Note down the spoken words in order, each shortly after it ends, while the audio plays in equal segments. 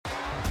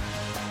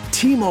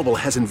T-Mobile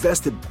has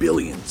invested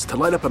billions to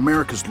light up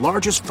America's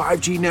largest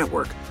 5G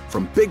network,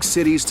 from big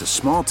cities to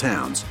small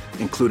towns,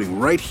 including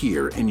right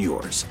here in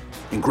yours.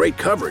 And great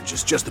coverage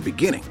is just the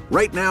beginning.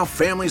 Right now,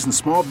 families and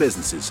small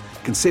businesses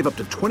can save up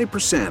to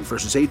 20%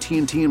 versus AT&T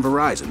and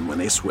Verizon when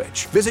they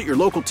switch. Visit your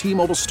local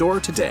T-Mobile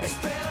store today.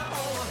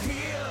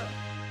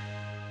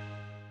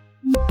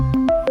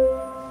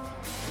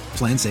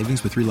 Plan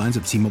savings with 3 lines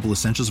of T-Mobile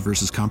Essentials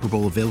versus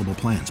comparable available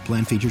plans.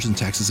 Plan features and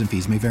taxes and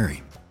fees may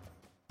vary.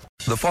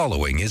 The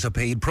following is a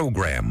paid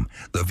program.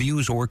 The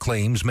views or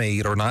claims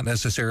made are not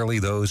necessarily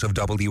those of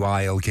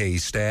WILK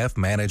staff,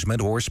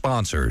 management, or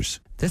sponsors.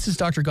 This is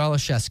Dr.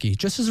 Goloszewski.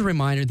 Just as a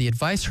reminder, the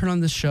advice heard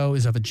on this show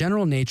is of a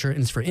general nature and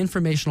is for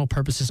informational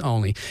purposes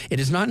only. It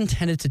is not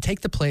intended to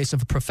take the place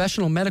of a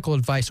professional medical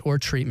advice or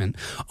treatment.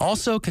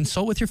 Also,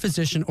 consult with your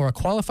physician or a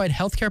qualified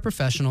healthcare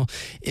professional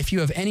if you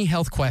have any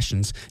health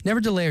questions.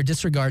 Never delay or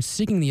disregard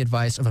seeking the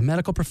advice of a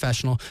medical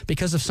professional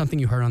because of something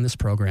you heard on this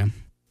program.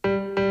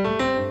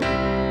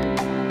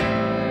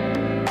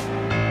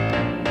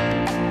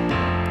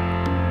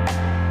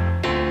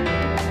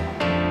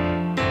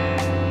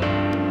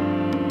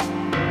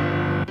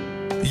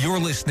 You're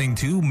listening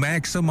to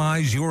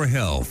Maximize Your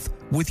Health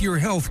with your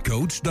health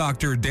coach,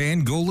 Dr.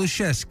 Dan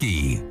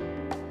Goloszewski.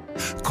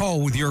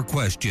 Call with your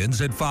questions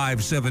at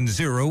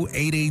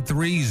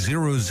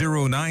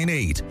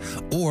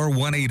 570-883-0098 or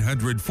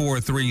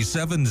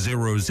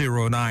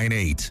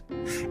 1-800-437-0098.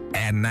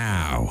 And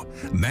now,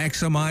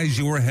 Maximize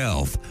Your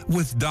Health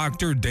with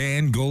Dr.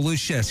 Dan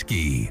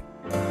Goloszewski.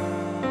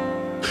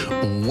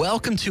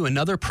 Welcome to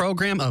another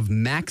program of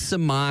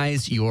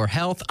Maximize Your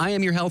Health. I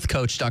am your health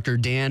coach, Dr.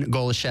 Dan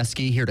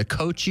Goloszewski, here to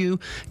coach you,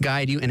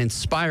 guide you, and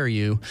inspire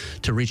you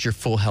to reach your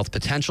full health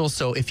potential.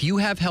 So if you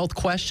have health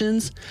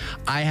questions,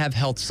 I have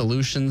health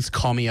solutions.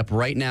 Call me up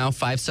right now,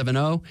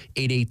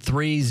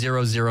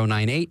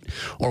 570-883-0098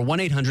 or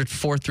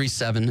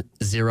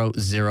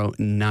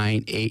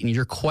 1-800-437-0098. And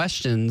your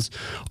questions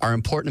are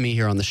important to me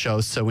here on the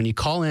show. So when you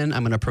call in,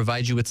 I'm going to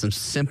provide you with some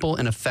simple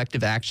and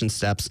effective action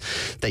steps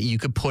that you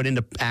could put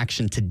into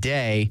action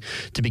today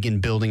to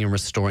begin building and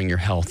restoring your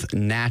health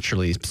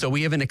naturally. So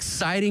we have an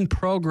exciting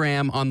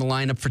program on the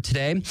lineup for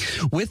today.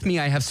 With me,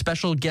 I have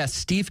special guest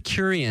Steve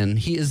Kurian.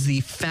 He is the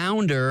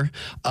founder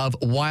of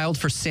Wild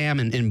for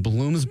Salmon in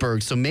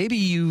Bloomsburg. So maybe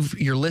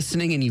you're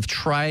listening and you've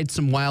tried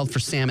some Wild for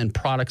Salmon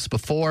products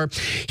before.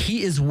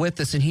 He is with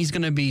us and he's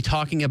going to be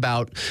talking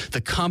about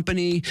the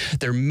company,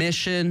 their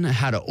mission,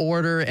 how to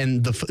order,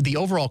 and the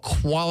overall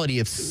quality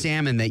of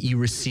salmon that you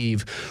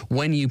receive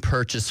when you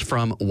purchase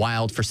from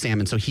Wild for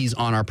Salmon. So he's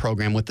on our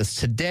program with us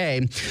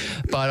today.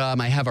 But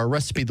I have our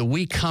recipe of the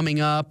week coming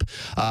up.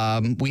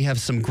 We have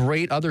some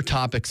great other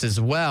topics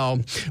as well.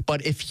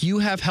 But if you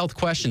have health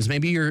questions,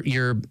 maybe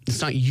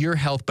it's not your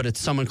health, but it's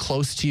someone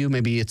close to you.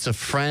 Maybe it's a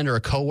friend or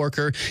a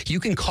coworker. You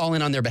can call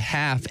in on their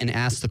behalf and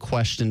ask the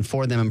question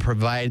for them and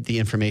provide the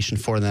information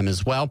for them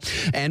as well.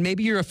 And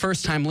maybe you're a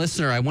first-time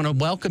listener. I want to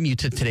welcome you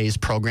to today's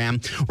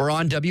program. We're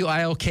on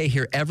WILK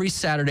here every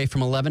Saturday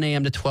from 11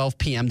 a.m. to 12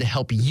 p.m. to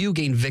help you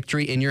gain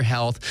victory in your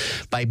health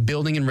by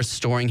building and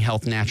restoring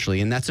health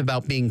naturally. And that's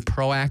about being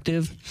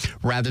proactive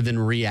rather than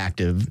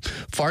reactive.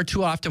 Far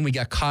too often we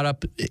get caught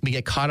up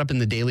in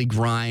the daily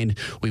grind.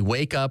 We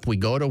wake up, we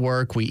go to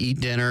work, we eat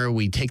dinner,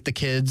 we pick the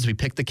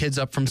kids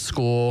up from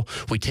school,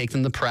 we take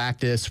them to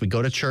practice, we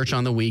go to church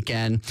on the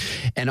weekend,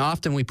 and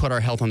often we put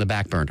our health on the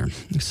back burner.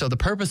 So the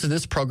purpose of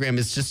this program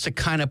is just to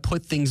kind of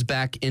put things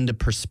back into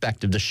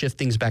perspective, to shift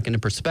things back into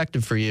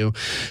perspective for you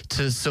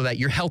so that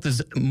your health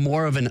is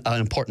more of an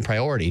important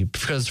priority.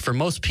 Because for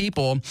most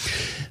people,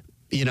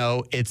 you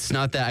know, it's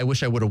not that I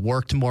wish I would have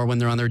worked more when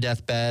they're on their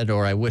deathbed,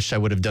 or I wish I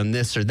would have done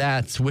this or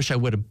that. It's wish I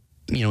would have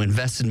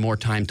invested more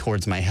time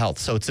towards my health.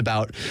 So it's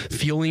about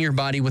fueling your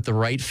body with the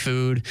right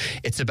food.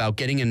 It's about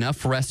getting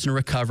enough rest and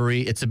recovery.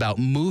 It's about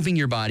moving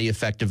your body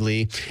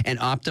effectively and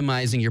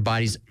optimizing your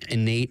body's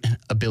innate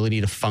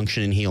ability to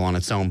function and heal on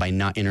its own by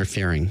not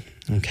interfering.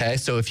 Okay,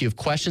 so if you have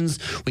questions,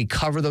 we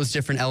cover those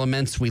different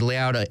elements. We lay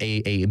out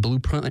a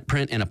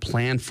blueprint and a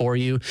plan for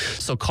you.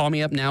 So call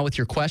me up now with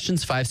your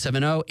questions,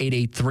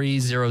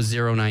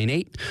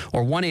 570-883-0098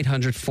 or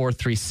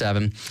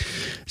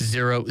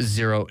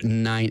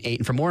 1-800-437-0098.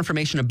 And for more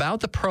information about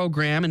the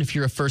program, and if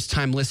you're a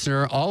first-time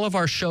listener, all of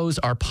our shows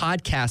are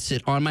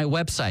podcasted on my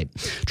website,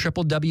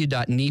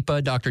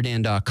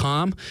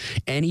 www.nepadrdan.com,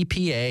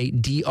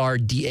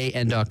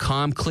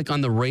 NEPADRDAN.com. Click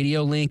on the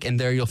radio link, and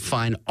there you'll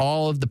find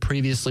all of the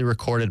previously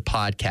recorded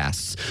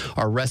podcasts,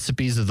 our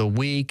recipes of the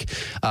week,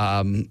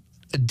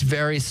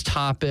 various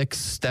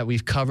topics that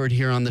we've covered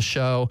here on the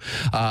show.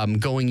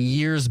 Going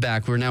years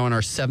back, we're now in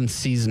our 7th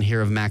season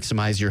here of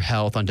Maximize Your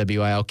Health on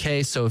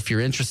WILK. So if you're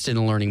interested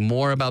in learning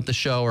more about the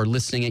show or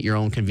listening at your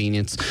own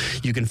convenience,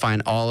 you can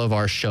find all of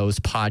our shows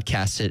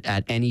podcasted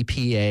at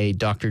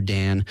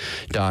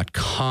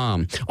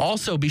NEPADrdan.com.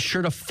 Also, be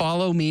sure to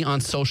follow me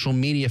on social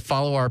media.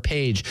 Follow our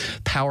page,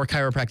 Power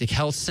Chiropractic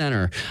Health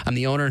Center. I'm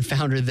the owner and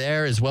founder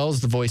there, as well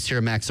as the voice here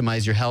at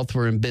Maximize Your Health.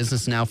 We're in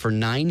business now for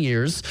 9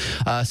 years,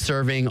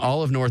 serving all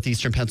all of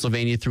Northeastern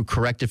Pennsylvania through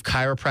corrective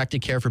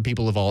chiropractic care for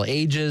people of all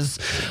ages.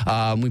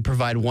 We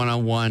provide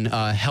one-on-one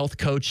health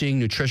coaching,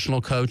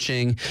 nutritional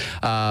coaching,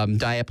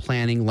 diet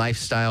planning,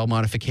 lifestyle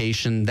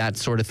modification, that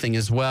sort of thing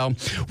as well.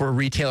 We're a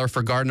retailer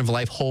for Garden of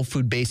Life whole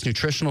food-based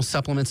nutritional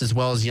supplements as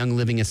well as Young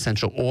Living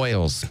essential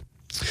oils.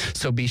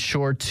 So be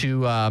sure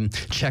to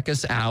check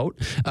us out.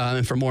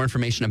 And for more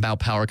information about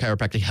Power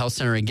Chiropractic Health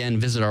Center,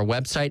 again, visit our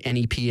website,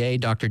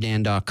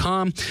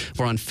 nepadrdan.com.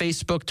 We're on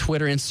Facebook,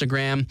 Twitter,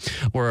 Instagram.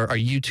 We're our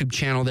YouTube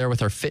channel there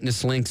with our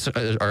fitness links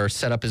are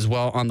set up as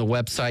well on the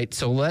website.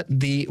 So let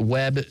the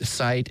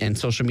website and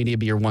social media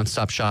be your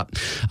one-stop shop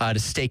to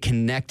stay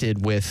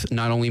connected with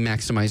not only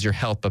Maximize Your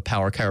Health, but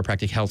Power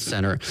Chiropractic Health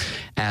Center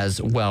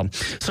as well.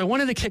 So I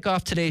wanted to kick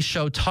off today's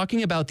show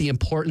talking about the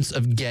importance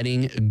of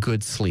getting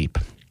good sleep.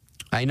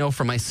 I know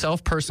for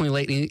myself personally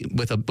lately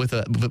with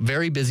a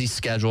very busy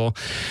schedule,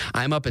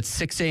 I'm up at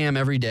 6 a.m.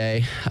 every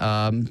day.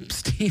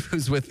 Steve,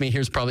 who's with me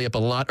here, is probably up a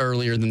lot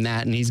earlier than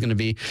that, and he's going to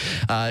be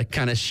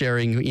kind of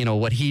sharing,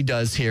 what he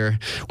does here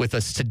with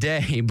us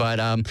today.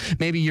 But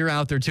maybe you're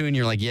out there too, and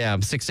you're like, yeah,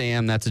 6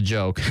 a.m., that's a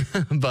joke.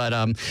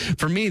 But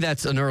for me,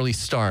 that's an early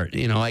start.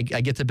 I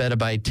get to bed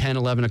by 10,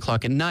 11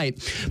 o'clock at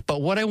night.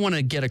 But what I want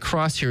to get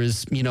across here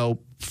is,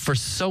 for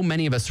so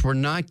many of us, we're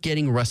not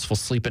getting restful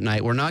sleep at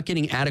night. We're not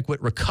getting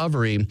adequate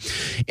recovery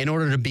in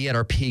order to be at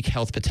our peak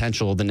health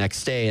potential the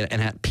next day and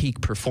at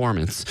peak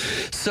performance.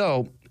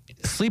 So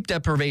sleep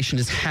deprivation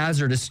is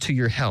hazardous to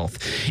your health.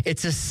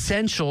 It's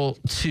essential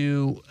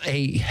to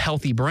a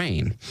healthy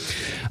brain.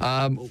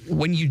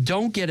 When you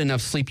don't get enough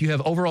sleep, you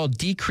have overall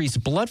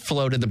decreased blood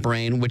flow to the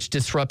brain, which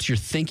disrupts your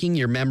thinking,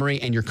 your memory,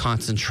 and your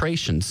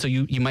concentration. So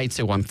you might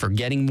say, well, I'm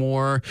forgetting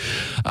more.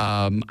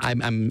 I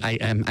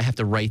have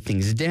to write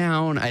things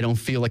down. I don't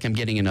feel like I'm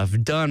getting enough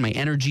done. My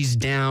energy's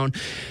down.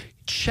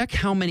 Check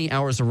how many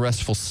hours of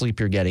restful sleep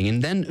you're getting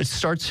and then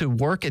start to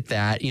work at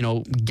that,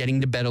 getting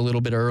to bed a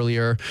little bit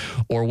earlier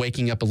or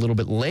waking up a little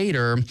bit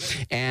later.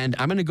 And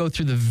I'm going to go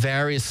through the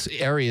various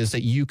areas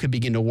that you could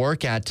begin to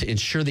work at to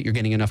ensure that you're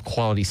getting enough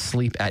quality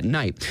sleep at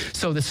night.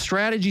 So the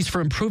strategies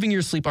for improving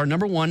your sleep are,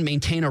 number one,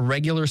 maintain a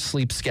regular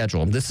sleep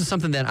schedule. This is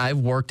something that I've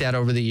worked at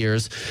over the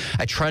years.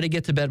 I try to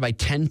get to bed by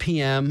 10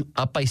 p.m.,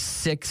 up by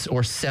 6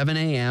 or 7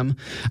 a.m.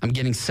 I'm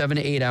getting 7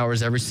 to 8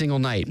 hours every single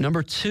night.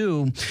 Number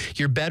two,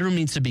 your bedroom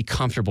needs to be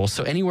comfortable.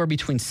 So anywhere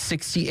between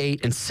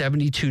 68 and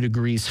 72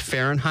 degrees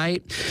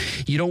Fahrenheit.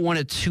 You don't want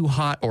it too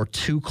hot or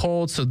too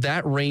cold. So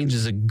that range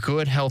is a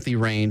good, healthy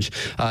range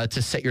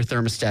to set your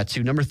thermostat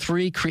to. Number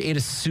three, create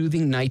a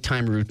soothing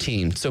nighttime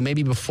routine. So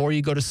maybe before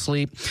you go to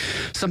sleep,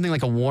 something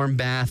like a warm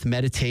bath,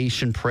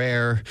 meditation,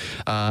 prayer,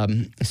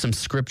 some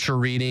scripture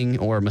reading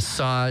or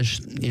massage,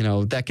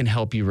 that can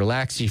help you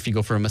relax. If you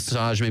go for a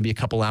massage, maybe a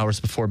couple hours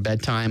before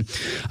bedtime,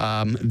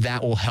 that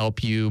will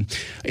help you,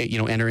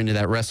 enter into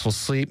that restful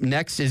sleep.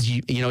 Next is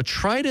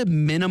try to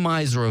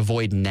minimize or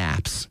avoid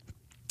naps.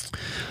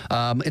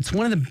 It's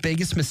one of the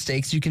biggest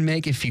mistakes you can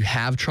make if you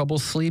have trouble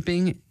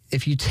sleeping.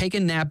 If you take a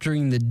nap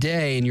during the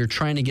day and you're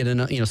trying to get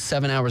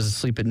 7 hours of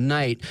sleep at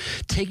night,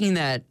 taking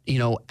that,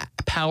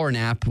 power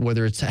nap,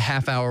 whether it's a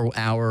half hour,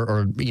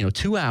 or,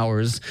 2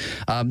 hours,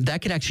 that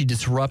could actually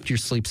disrupt your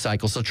sleep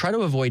cycle. So try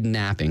to avoid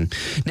napping.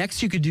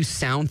 Next, you could do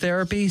sound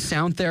therapy.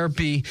 Sound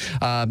therapy,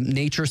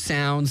 nature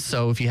sounds.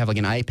 So if you have like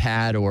an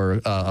iPad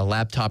or a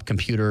laptop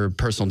computer,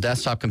 personal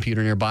desktop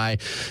computer nearby,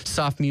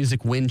 soft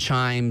music, wind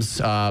chimes,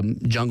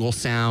 jungle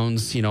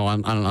sounds,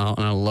 on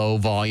a low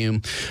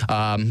volume,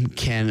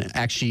 can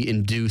actually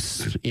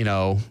induce,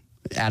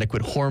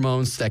 adequate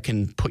hormones that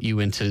can put you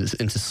into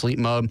sleep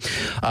mode.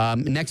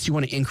 Next, you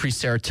want to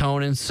increase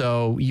serotonin.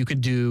 So you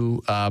could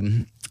do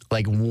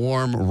like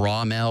warm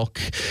raw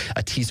milk,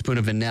 a teaspoon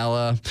of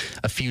vanilla,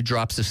 a few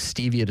drops of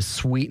stevia to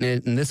sweeten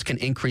it. And this can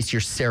increase your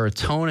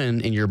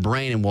serotonin in your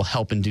brain and will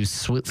help induce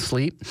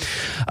sleep.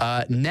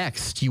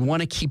 Next, you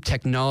want to keep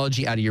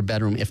technology out of your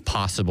bedroom if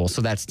possible.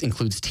 So that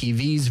includes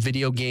TVs,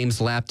 video games,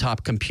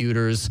 laptop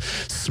computers,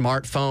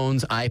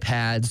 smartphones,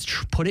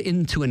 iPads. Put it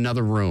into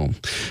another room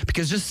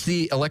because just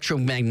the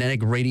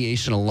electromagnetic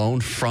radiation alone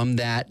from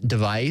that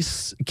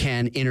device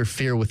can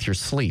interfere with your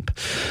sleep.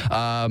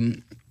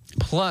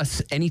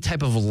 Plus, any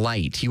type of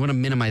light. You want to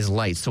minimize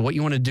light. So what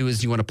you want to do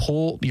is you want to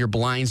pull your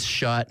blinds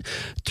shut,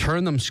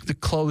 turn them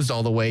closed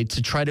all the way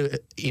to try to,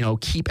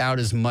 keep out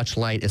as much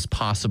light as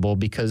possible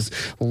because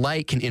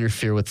light can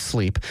interfere with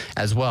sleep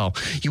as well.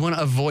 You want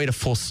to avoid a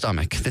full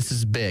stomach. This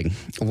is big.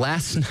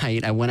 Last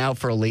night, I went out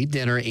for a late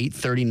dinner,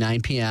 8:30,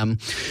 9 p.m.,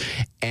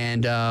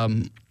 and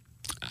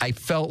I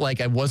felt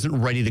like I wasn't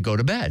ready to go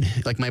to bed.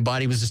 Like my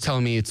body was just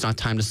telling me it's not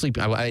time to sleep.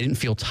 I didn't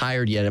feel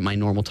tired yet at my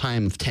normal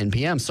time of 10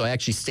 p.m. So I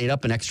actually stayed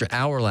up an extra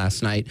hour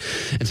last night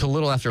until a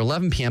little after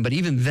 11 p.m. But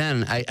even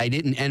then, I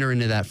didn't enter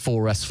into that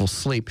full restful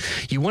sleep.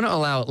 You want to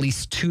allow at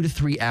least 2 to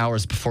 3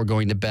 hours before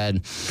going to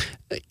bed,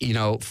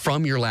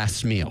 from your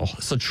last meal.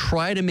 So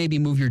try to maybe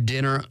move your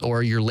dinner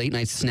or your late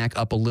night snack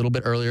up a little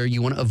bit earlier.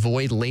 You want to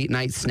avoid late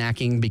night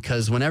snacking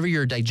because whenever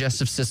your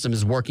digestive system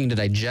is working to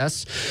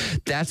digest,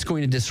 that's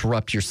going to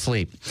disrupt your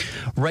sleep.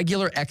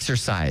 Regular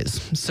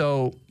exercise.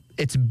 So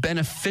It's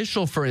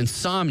beneficial for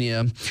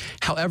insomnia.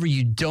 However,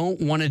 you don't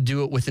want to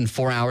do it within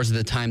 4 hours of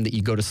the time that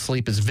you go to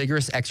sleep, as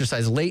vigorous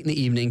exercise late in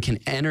the evening can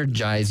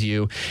energize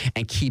you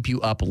and keep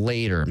you up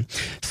later.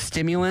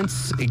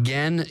 Stimulants,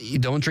 again, you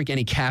don't drink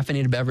any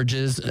caffeinated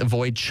beverages.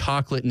 Avoid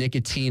chocolate,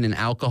 nicotine, and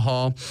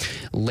alcohol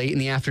late in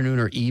the afternoon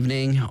or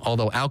evening.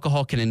 Although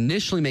alcohol can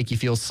initially make you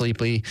feel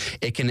sleepy,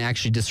 it can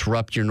actually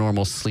disrupt your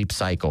normal sleep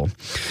cycle.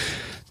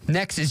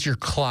 Next is your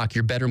clock,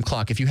 your bedroom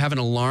clock. If you have an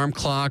alarm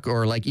clock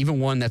or like even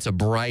one that's a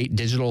bright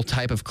digital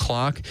type of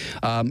clock,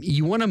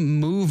 you want to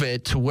move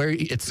it to where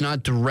it's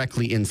not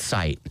directly in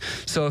sight.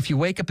 So if you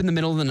wake up in the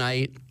middle of the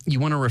night, you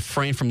want to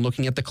refrain from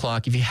looking at the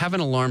clock. If you have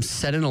an alarm,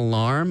 set an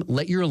alarm.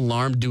 Let your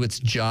alarm do its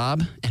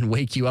job and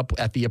wake you up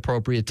at the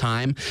appropriate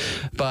time.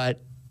 But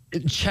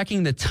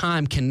checking the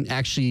time can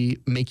actually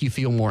make you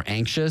feel more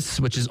anxious,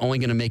 which is only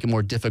going to make it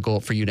more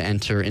difficult for you to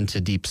enter into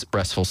deep,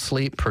 restful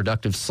sleep,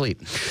 productive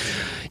sleep.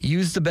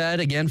 Use the bed,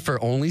 again,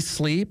 for only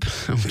sleep,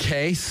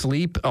 okay?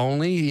 Sleep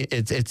only.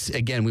 It's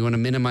again, we want to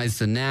minimize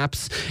the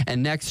naps.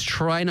 And next,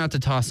 try not to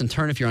toss and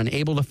turn if you're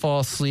unable to fall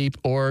asleep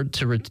or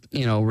to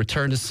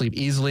return to sleep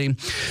easily.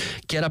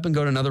 Get up and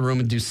go to another room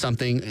and do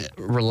something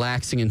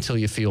relaxing until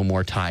you feel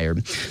more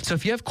tired. So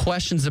if you have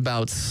questions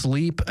about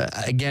sleep,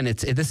 again,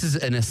 this is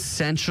an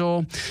essential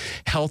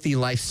healthy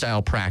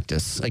lifestyle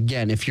practice.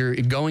 Again, if you're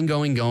going,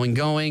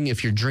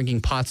 if you're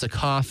drinking pots of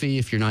coffee,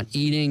 if you're not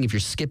eating, if you're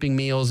skipping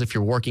meals, if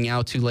you're working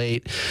out too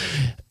late,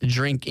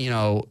 drinking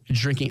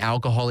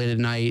alcohol late at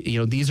night,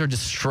 these are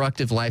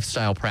destructive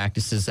lifestyle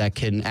practices that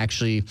can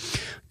actually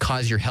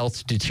cause your health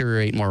to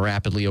deteriorate more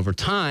rapidly over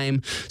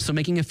time. So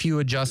making a few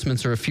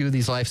adjustments or a few of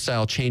these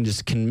lifestyle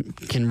changes can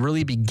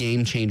really be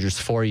game changers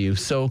for you.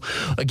 So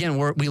again,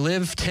 we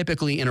live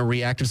typically in a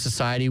reactive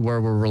society where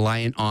we're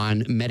reliant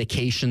on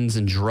medications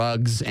and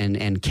drugs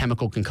and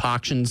chemical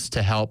concoctions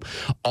to help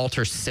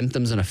alter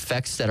symptoms and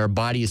effects that our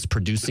body is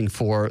producing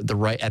at the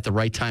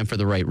right time for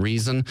the right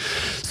reason.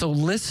 So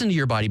listen to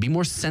your body, be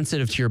more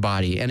sensitive to your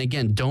body. And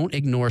again, don't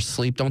ignore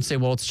sleep. Don't say,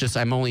 well, it's just,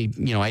 I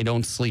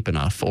don't sleep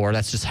enough, or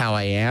that's just how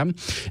I am.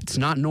 It's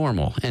not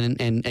normal.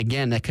 And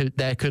again,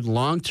 that could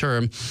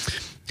long-term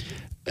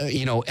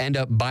end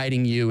up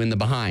biting you in the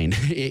behind,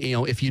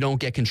 if you don't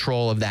get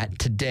control of that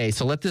today.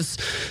 So let this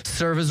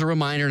serve as a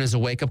reminder and as a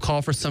wake-up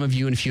call for some of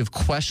you. And if you have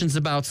questions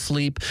about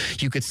sleep,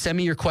 you could send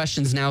me your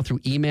questions now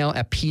through email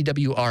at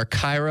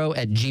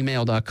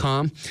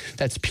pwrchiro@gmail.com.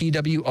 That's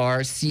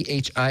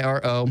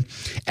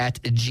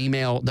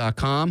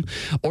pwrchiro@gmail.com.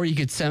 Or you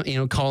could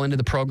call into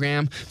the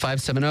program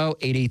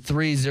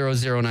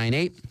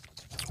 570-883-0098.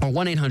 or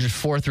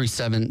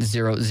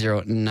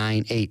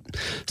 1-800-437-0098.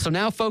 So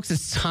now, folks,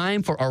 it's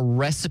time for our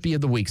recipe of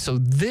the week. So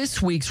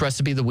this week's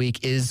recipe of the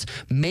week is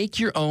make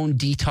your own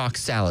detox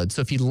salad.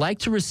 So if you'd like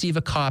to receive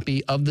a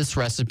copy of this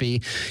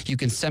recipe, you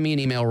can send me an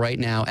email right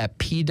now at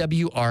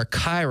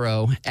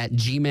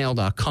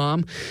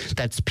pwrchiro@gmail.com.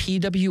 That's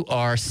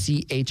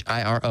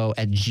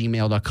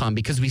pwrchiro@gmail.com,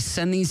 because we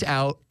send these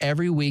out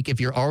every week. If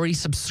you're already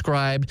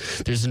subscribed,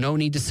 there's no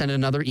need to send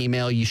another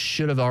email. You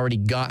should have already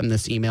gotten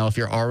this email if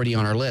you're already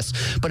on our list.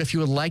 But if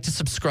you would like to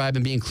subscribe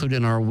and be included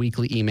in our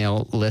weekly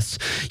email list,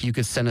 you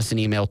could send us an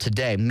email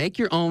today. Make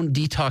your own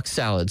detox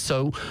salad.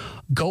 So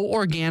go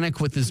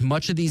organic with as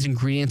much of these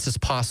ingredients as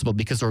possible,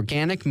 because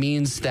organic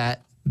means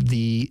that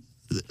the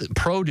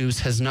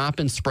produce has not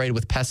been sprayed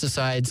with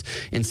pesticides,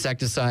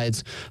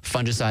 insecticides,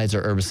 fungicides,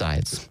 or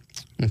herbicides.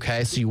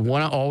 Okay, so you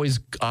want to always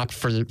opt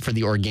for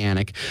the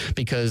organic,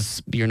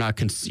 because you're not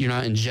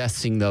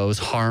ingesting those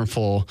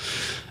harmful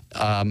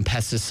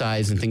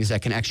pesticides and things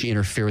that can actually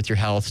interfere with your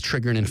health,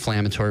 trigger an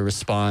inflammatory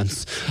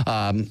response.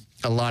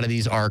 A lot of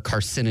these are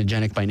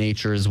carcinogenic by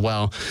nature as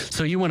well.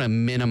 So you want to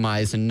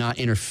minimize and not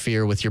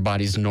interfere with your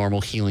body's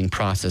normal healing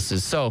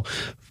processes. So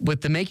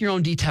with the make your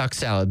own detox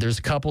salad, there's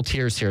a couple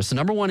tiers here. So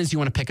number one is you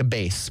want to pick a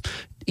base,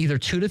 either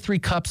 2 to 3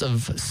 cups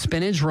of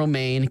spinach,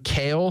 romaine,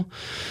 kale,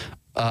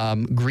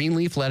 green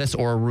leaf lettuce,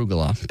 or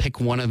arugula. Pick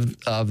one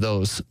of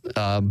those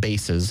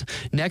bases.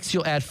 Next,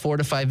 you'll add 4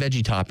 to 5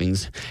 veggie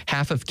toppings: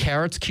 half of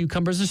carrots,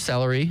 cucumbers, or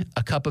celery,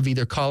 a cup of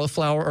either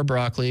cauliflower or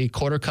broccoli,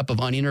 1/4 cup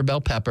of onion or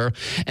bell pepper,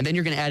 and then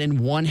you're going to add in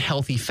 1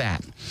 healthy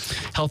fat.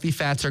 Healthy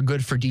fats are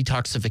good for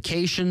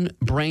detoxification,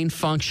 brain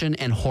function,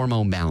 and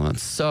hormone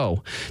balance.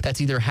 So that's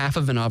either half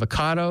of an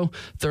avocado,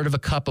 1/3 of a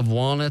cup of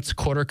walnuts,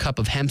 1/4 cup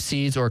of hemp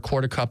seeds, or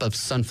 1/4 cup of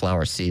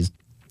sunflower seeds.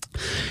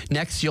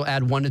 Next, you'll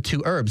add 1 to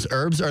 2 herbs.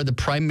 Herbs are the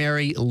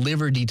primary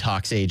liver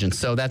detox agents.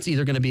 So that's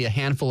either going to be a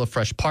handful of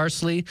fresh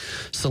parsley,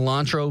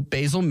 cilantro,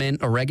 basil,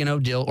 mint, oregano,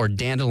 dill, or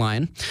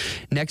dandelion.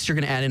 Next, you're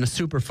going to add in a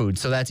superfood.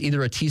 So that's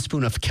either a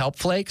teaspoon of kelp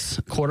flakes,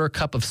 1/4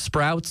 cup of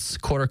sprouts,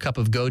 1/4 cup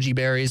of goji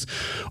berries,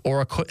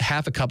 or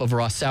half a cup of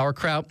raw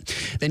sauerkraut.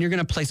 Then you're going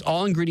to place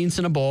all ingredients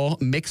in a bowl,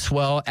 mix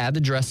well, add the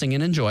dressing,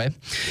 and enjoy.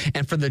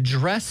 And for the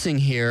dressing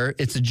here,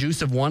 it's the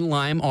juice of 1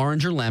 lime,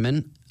 orange, or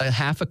lemon, a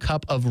half a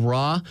cup of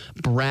raw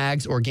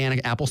Bragg's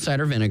organic apple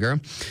cider vinegar,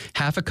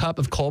 half a cup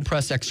of cold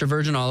pressed extra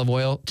virgin olive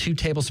oil, 2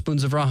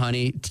 tablespoons of raw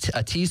honey,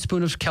 a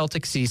teaspoon of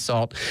Celtic sea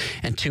salt,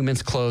 and 2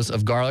 minced cloves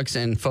of garlic.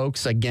 And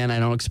folks, again, I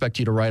don't expect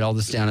you to write all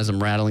this down as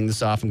I'm rattling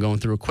this off and going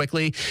through it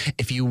quickly.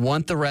 If you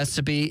want the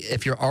recipe,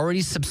 if you're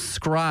already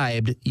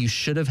subscribed, you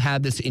should have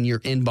had this in your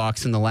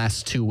inbox in the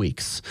last 2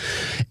 weeks.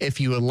 If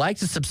you would like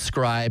to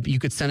subscribe, you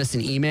could send us an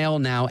email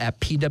now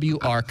at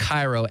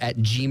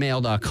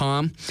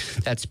pwrchiro@gmail.com.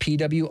 That's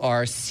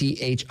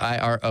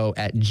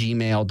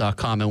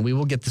pwrchiro@gmail.com. And we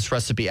will get this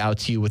recipe out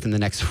to you within the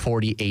next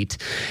 48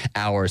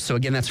 hours. So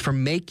again, that's for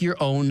Make Your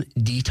Own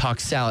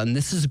Detox Salad. And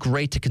this is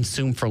great to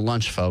consume for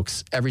lunch,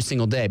 folks, every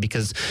single day,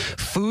 because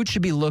food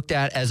should be looked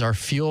at as our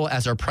fuel,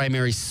 as our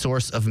primary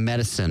source of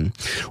medicine.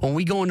 When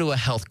we go into a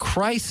health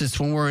crisis,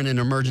 when we're in an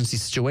emergency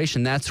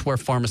situation, that's where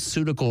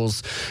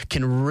pharmaceuticals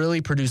can really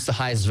produce the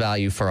highest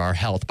value for our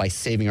health by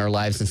saving our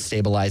lives and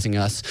stabilizing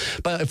us.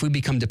 But if we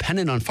become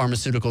dependent on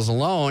pharmaceuticals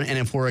alone, and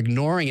if we're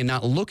ignoring and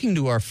not looking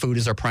to our food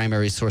as our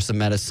primary source of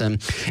medicine,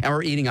 and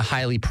we're eating a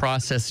highly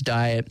processed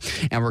diet,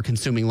 and we're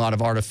consuming a lot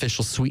of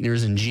artificial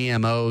sweeteners and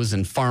GMOs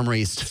and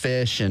farm-raised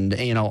fish and,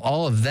 you know,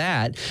 all of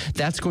that,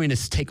 that's going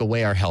to take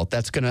away our health.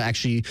 That's going to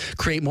actually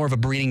create more of a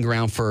breeding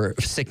ground for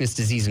sickness,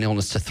 disease, and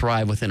illness to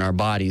thrive within our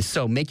bodies.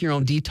 So make your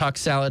own detox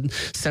salad.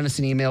 Send us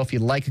an email if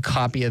you'd like a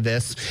copy of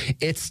this.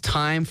 It's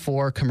time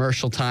for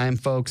commercial time,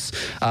 folks.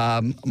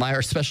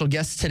 Our special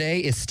guest today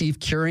is Steve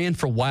Kurian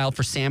for Wild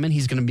for Salmon.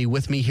 He's going to be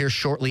with me here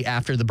shortly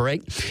after the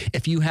break.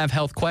 If you have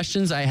health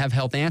questions, I have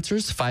health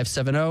answers,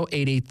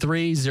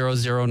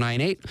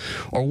 570-883-0098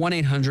 or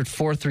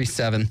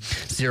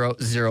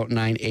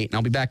 1-800-437-0098. And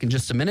I'll be back in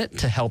just a minute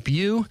to help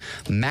you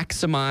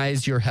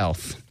maximize your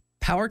health.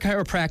 Power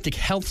Chiropractic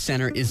Health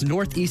Center is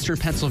Northeastern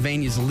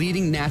Pennsylvania's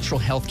leading natural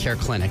health care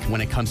clinic when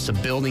it comes to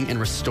building and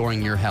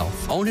restoring your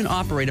health. Owned and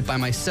operated by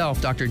myself,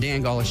 Dr.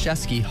 Dan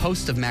Goloszewski,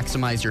 host of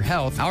Maximize Your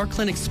Health, our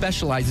clinic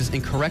specializes in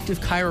corrective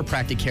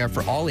chiropractic care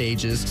for all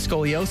ages,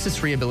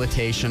 scoliosis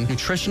rehabilitation,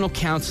 nutritional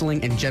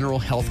counseling, and general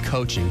health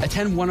coaching.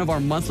 Attend one of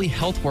our monthly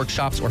health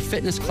workshops or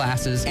fitness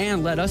classes,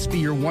 and let us be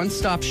your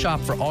one-stop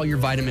shop for all your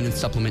vitamin and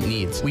supplement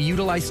needs. We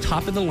utilize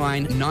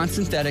top-of-the-line,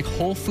 non-synthetic,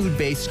 whole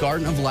food-based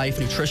Garden of Life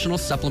nutritional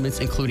supplements,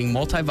 including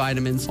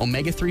multivitamins,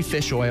 omega-3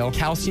 fish oil,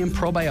 calcium,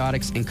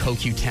 probiotics, and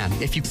CoQ10.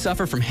 If you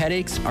suffer from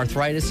headaches,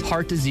 arthritis,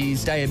 heart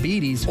disease,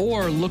 diabetes,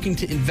 or looking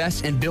to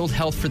invest and build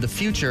health for the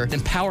future, then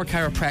Power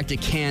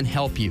Chiropractic can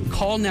help you.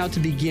 Call now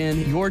to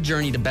begin your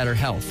journey to better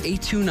health.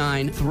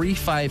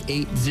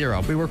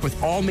 829-3580. We work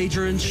with all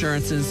major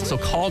insurances, so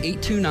call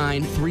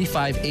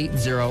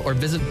 829-3580 or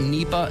visit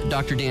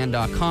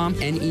nepadrdan.com,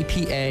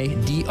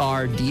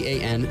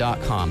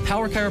 nepadrdan.com.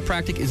 Power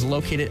Chiropractic is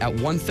located at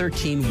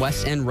 113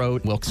 West End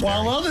Road, Wilkes-Barre.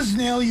 While others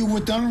nail you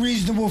with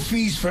unreasonable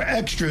fees for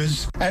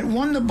extras, at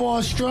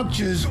Wunderbar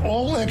Structures,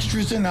 all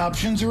extras and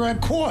options are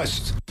at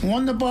cost.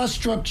 Wunderbar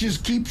Structures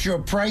keeps your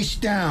price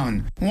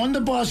down.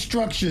 Wunderbar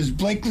Structures,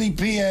 Blakely,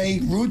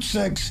 PA, Route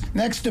 6,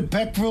 next to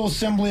Peckville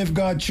Assembly of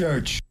God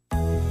Church.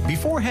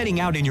 Before heading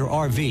out in your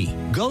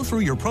RV, go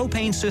through your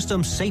propane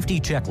system safety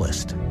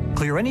checklist.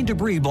 Clear any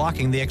debris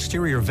blocking the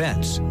exterior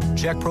vents.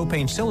 Check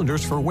propane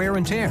cylinders for wear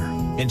and tear.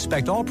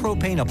 Inspect all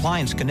propane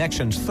appliance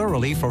connections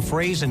thoroughly for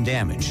frays and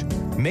damage.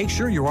 Make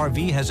sure your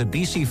RV has a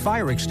BC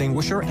fire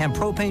extinguisher and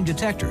propane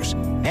detectors,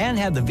 and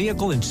have the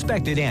vehicle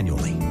inspected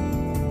annually.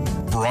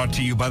 Brought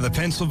to you by the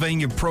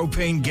Pennsylvania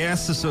Propane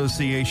Gas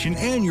Association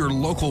and your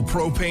local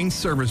propane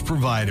service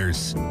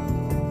providers.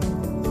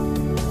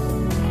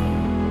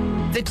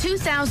 The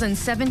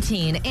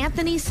 2017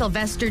 Anthony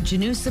Sylvester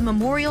Janusa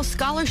Memorial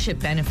Scholarship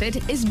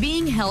Benefit is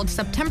being held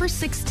September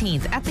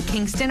 16th at the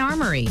Kingston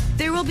Armory.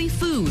 There will be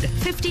food,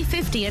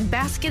 50/50 and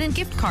basket and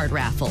gift card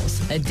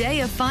raffles. A day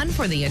of fun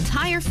for the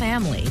entire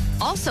family.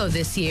 Also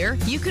this year,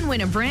 you can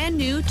win a brand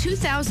new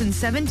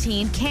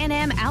 2017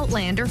 Can-Am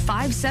Outlander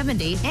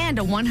 570 and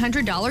a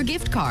 $100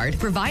 gift card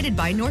provided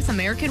by North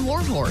American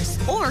Warhorse,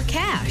 or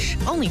cash.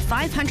 Only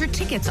 500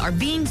 tickets are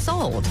being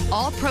sold.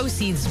 All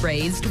proceeds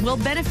raised will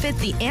benefit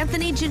the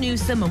Anthony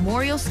Janusa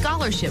Memorial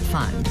Scholarship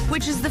Fund,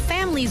 which is the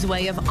family's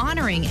way of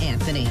honoring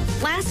Anthony.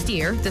 Last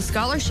year, the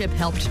scholarship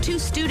helped 2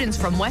 students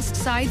from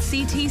Westside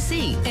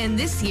CTC, and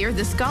this year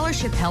the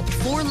scholarship helped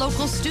 4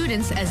 local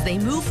students as they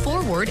move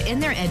forward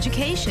in their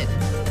education.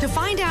 To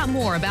find out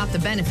more about the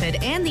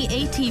benefit and the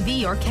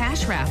ATV or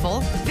cash raffle,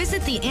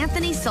 visit the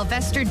Anthony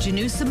Sylvester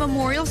Janusa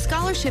Memorial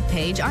Scholarship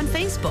page on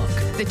Facebook.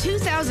 The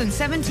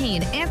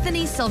 2017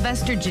 Anthony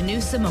Sylvester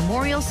Janusa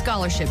Memorial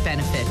Scholarship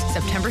Benefit,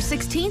 September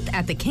 16th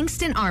at the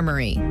Kingston Armory.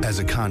 As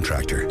a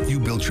contractor, you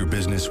built your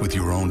business with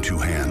your own 2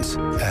 hands.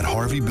 At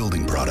Harvey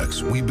Building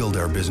Products, we build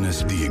our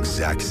business the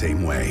exact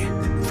same way.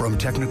 From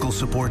technical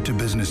support to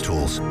business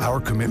tools, our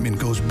commitment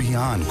goes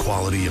beyond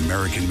quality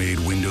American-made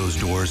windows,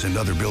 doors, and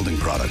other building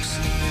products.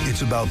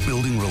 It's about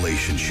building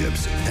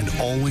relationships and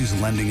always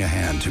lending a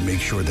hand to make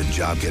sure the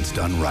job gets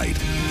done right.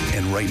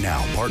 And right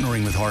now,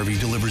 partnering with Harvey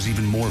delivers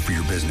even more for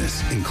your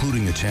business,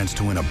 including a chance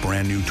to win a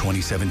brand new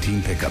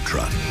 2017 pickup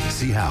truck.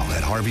 See how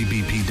at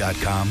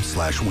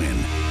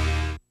harveybp.com/win.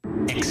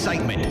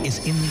 Excitement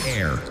is in the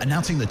air,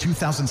 announcing the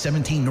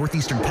 2017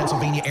 Northeastern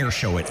Pennsylvania Air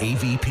Show at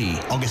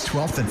AVP, August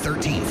 12th and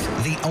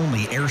 13th. The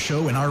only air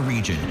show in our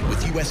region,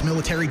 with U.S.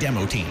 military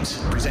demo teams.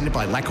 Presented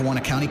by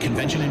Lackawanna County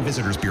Convention and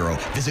Visitors Bureau.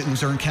 Visit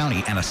Luzerne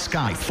County and a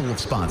sky full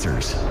of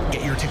sponsors.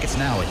 Get your tickets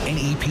now at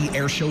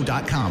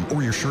nepairshow.com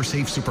or your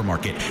SureSafe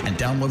supermarket and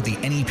download the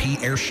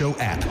NEP Air Show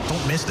app.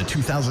 Don't miss the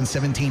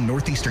 2017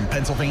 Northeastern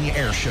Pennsylvania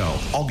Air Show,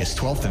 August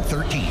 12th and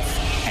 13th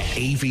at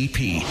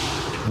AVP.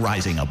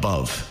 Rising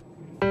above.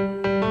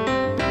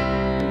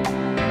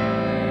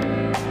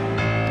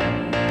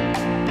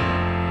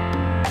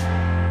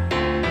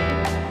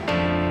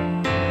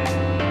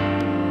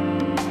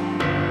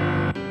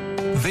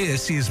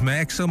 This is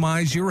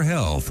Maximize Your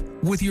Health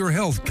with your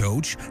health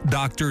coach,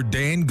 Dr.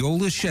 Dan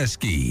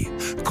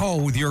Goloszewski. Call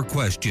with your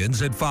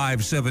questions at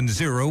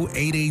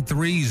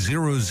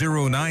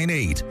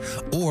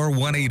 570-883-0098 or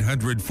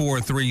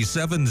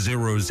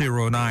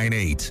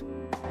 1-800-437-0098.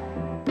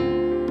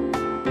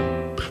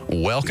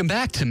 Welcome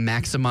back to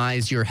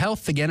Maximize Your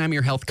Health. Again, I'm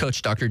your health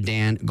coach, Dr.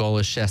 Dan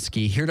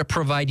Goloszewski, here to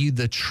provide you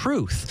the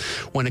truth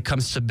when it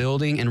comes to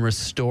building and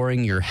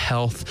restoring your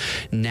health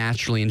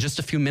naturally. In just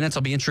a few minutes,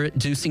 I'll be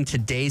introducing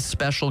today's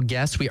special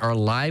guest. We are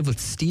live with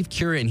Steve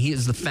Cura, and he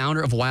is the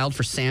founder of Wild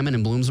for Salmon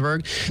in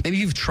Bloomsburg. Maybe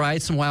you've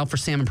tried some Wild for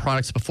Salmon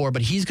products before,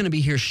 but he's going to be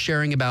here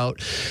sharing about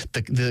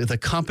the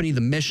company, the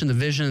mission, the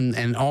vision,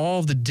 and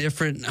all the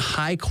different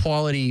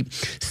high-quality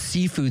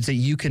seafoods that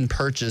you can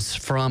purchase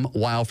from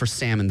Wild for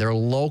Salmon. They're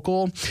local,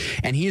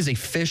 and he is a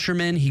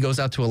fisherman. He goes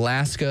out to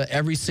Alaska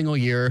every single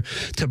year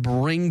to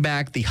bring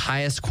back the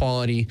highest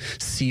quality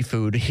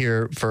seafood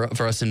here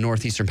for us in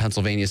northeastern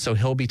Pennsylvania. So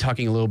he'll be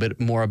talking a little bit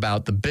more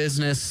about the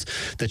business,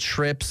 the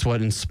trips,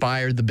 what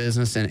inspired the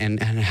business,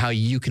 and how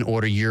you can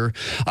order your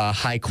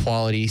high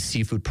quality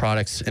seafood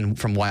products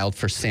from Wild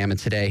for Salmon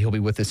today. He'll be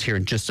with us here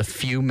in just a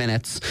few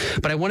minutes.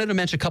 But I wanted to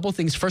mention a couple of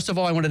things. First of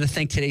all, I wanted to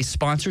thank today's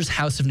sponsors,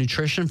 House of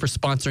Nutrition, for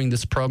sponsoring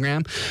this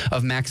program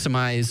of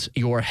Maximize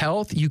Your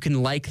Health. You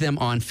can like them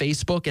on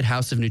Facebook at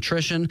House of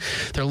Nutrition.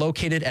 They're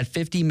located at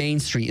 50 Main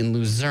Street in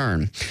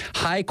Luzerne.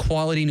 High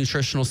quality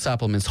nutritional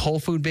supplements, whole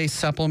food based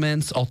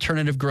supplements,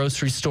 alternative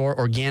grocery store,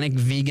 organic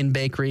vegan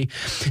bakery,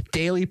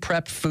 daily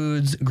prepped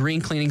foods,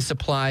 green cleaning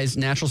supplies,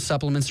 natural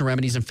supplements and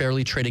remedies, and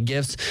fairly traded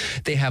gifts.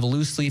 They have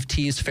loose leaf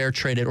teas, fair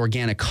traded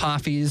organic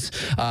coffees,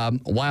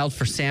 Wild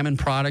for Salmon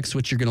products,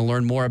 which you're going to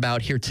learn more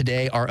about here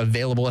today, are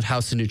available at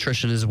House of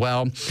Nutrition as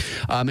well.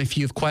 If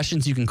you have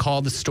questions, you can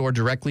call the store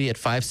directly at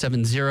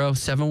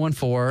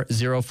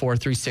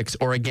 570-714-0436,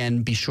 or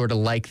again, be sure to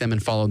like them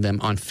and follow them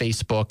on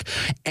Facebook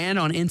and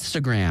on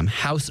Instagram.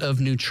 House of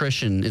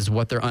Nutrition is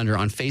what they're under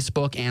on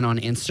Facebook and on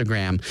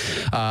Instagram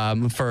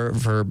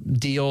for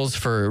deals,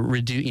 for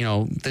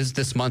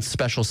this month's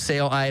special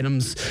sale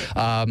items.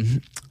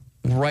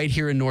 Right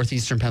here in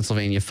northeastern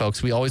Pennsylvania,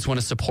 folks, we always want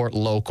to support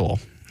local.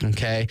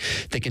 Okay,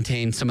 they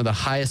contain some of the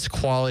highest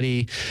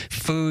quality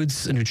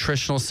foods,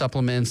 nutritional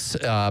supplements,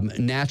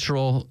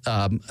 natural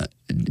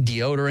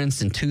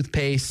deodorants and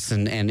toothpastes,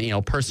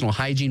 and personal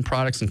hygiene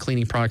products and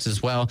cleaning products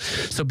as well.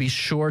 So be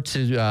sure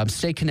to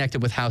stay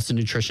connected with House of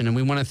Nutrition. And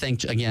we want to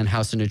thank again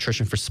House of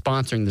Nutrition for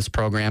sponsoring this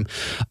program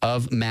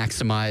of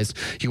Maximize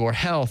Your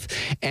Health.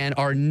 And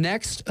our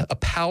next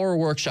Power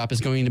Workshop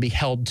is going to be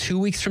held 2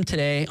 weeks from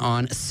today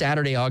on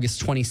Saturday,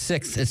 August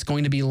 26th. It's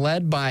going to be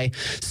led by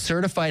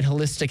certified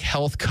holistic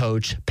health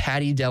coach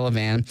Patty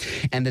Delavan,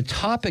 and the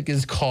topic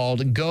is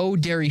called Go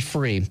Dairy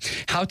Free: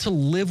 How to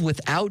Live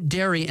Without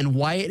Dairy and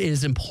Why It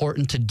Is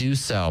Important to Do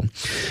So.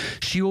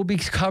 She will be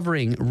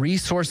covering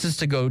resources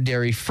to go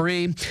dairy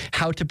free,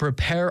 how to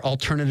prepare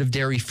alternative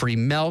dairy free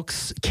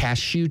milks,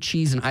 cashew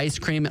cheese, and ice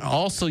cream. And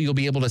also, you'll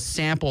be able to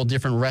sample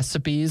different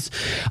recipes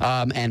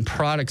and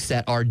products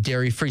that are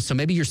dairy free. So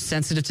maybe you're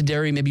sensitive to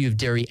dairy, maybe you have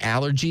dairy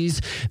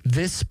allergies.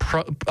 This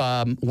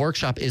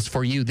workshop is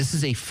for you. This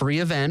is a free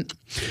event.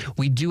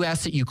 We do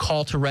ask that you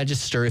call to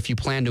register if you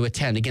plan to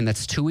attend. Again,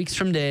 that's 2 weeks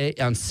from today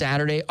on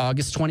Saturday,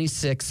 August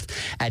 26th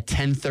at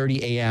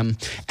 10:30 a.m.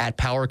 at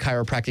Power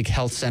Chiropractic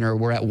Health Center.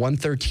 We're at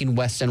 113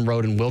 West End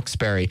Road in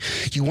Wilkes-Barre.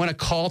 You want to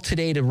call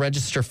today to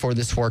register for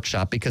this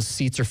workshop because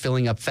seats are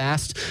filling up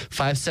fast.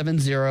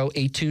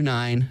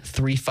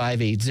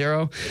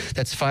 570-829-3580.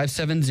 That's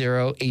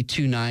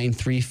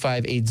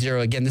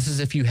 570-829-3580. Again, this is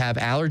if you have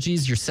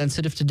allergies, you're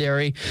sensitive to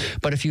dairy,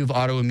 but if you have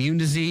autoimmune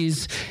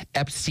disease,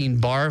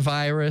 Epstein-Barr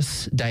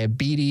virus,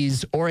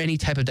 diabetes, or any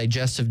type of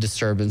digestive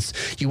disturbance,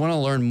 you want to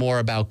learn more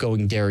about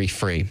going dairy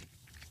free.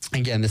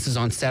 Again, this is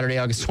on Saturday,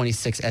 August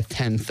 26th at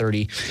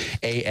 10:30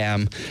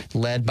 a.m.,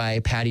 led by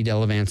Patty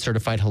Delavan,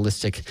 certified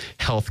holistic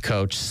health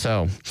coach.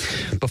 So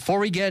before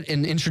we get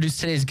and introduce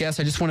today's guest,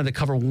 I just wanted to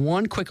cover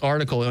one quick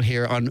article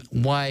here on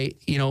why,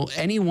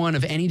 anyone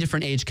of any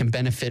different age can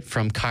benefit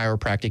from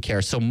chiropractic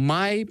care. So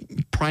my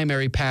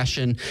primary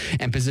passion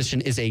and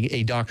position is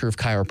a doctor of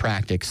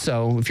chiropractic.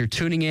 So if you're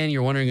tuning in,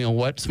 you're wondering,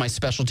 what's my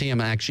specialty? I'm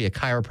actually a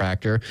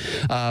chiropractor.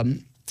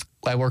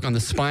 I work on the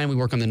spine, we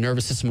work on the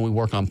nervous system, and we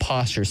work on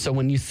posture. So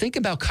when you think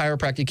about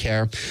chiropractic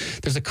care,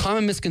 there's a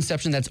common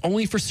misconception that's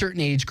only for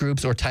certain age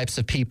groups or types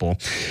of people.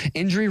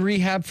 Injury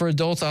rehab for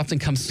adults often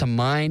comes to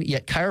mind,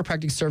 yet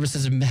chiropractic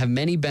services have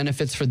many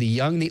benefits for the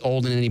young, the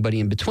old, and anybody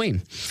in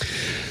between.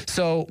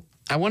 So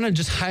I want to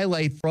just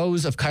highlight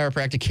pros of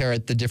chiropractic care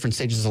at the different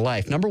stages of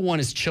life. Number one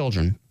is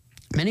children.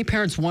 Many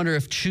parents wonder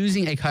if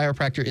choosing a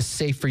chiropractor is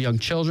safe for young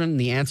children.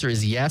 The answer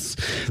is yes.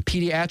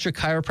 Pediatric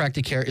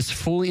chiropractic care is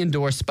fully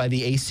endorsed by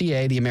the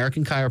ACA, the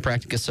American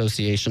Chiropractic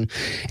Association,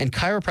 and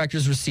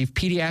chiropractors receive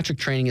pediatric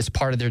training as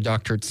part of their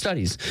doctorate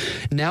studies.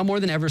 Now more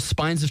than ever,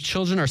 spines of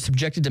children are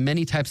subjected to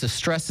many types of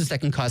stresses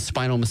that can cause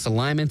spinal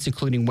misalignments,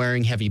 including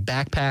wearing heavy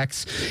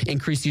backpacks,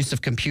 increased use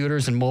of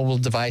computers and mobile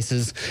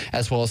devices,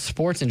 as well as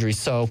sports injuries.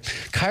 So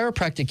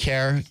chiropractic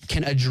care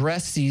can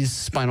address these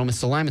spinal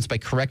misalignments by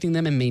correcting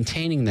them and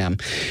maintaining them.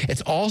 It's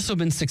also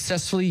been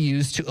successfully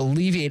used to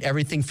alleviate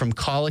everything from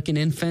colic in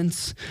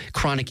infants,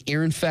 chronic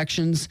ear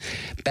infections,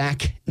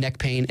 back, neck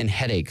pain, and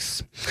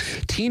headaches.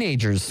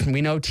 Teenagers,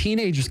 we know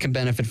teenagers can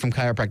benefit from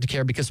chiropractic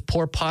care because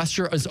poor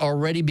posture is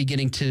already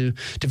beginning to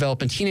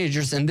develop in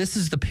teenagers, and this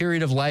is the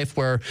period of life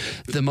where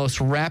the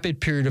most rapid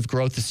period of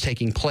growth is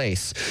taking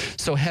place.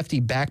 So hefty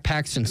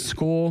backpacks in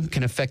school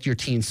can affect your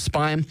teen's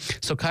spine.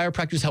 So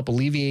chiropractors help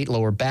alleviate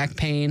lower back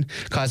pain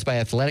caused by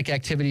athletic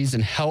activities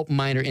and help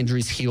minor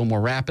injuries heal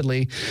more rapidly.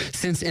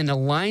 Since an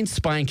aligned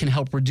spine can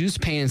help reduce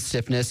pain and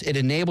stiffness, it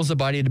enables the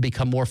body to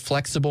become more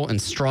flexible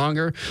and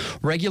stronger.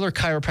 Regular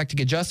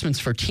chiropractic adjustments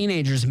for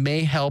teenagers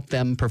may help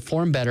them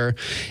perform better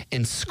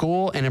in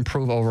school and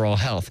improve overall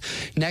health.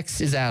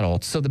 Next is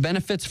adults. So the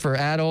benefits for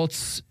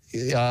adults,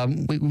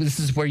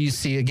 this is where you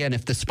see, again,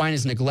 if the spine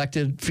is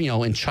neglected,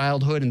 in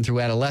childhood and through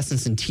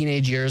adolescence and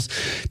teenage years,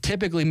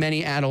 typically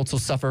many adults will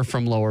suffer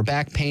from lower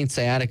back pain,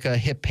 sciatica,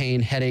 hip pain,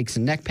 headaches,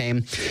 and neck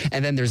pain.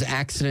 And then there's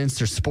accidents,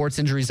 there's sports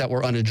injuries that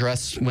were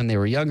unaddressed when they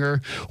were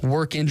younger,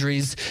 work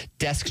injuries,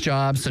 desk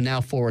jobs. So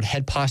now forward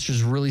head posture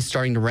is really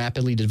starting to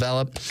rapidly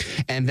develop.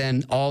 And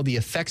then all the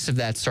effects of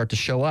that start to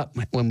show up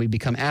when we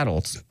become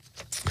adults.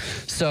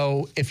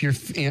 So if you're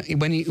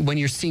when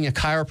you're seeing a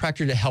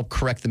chiropractor to help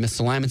correct the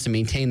misalignments and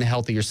maintain the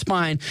health of your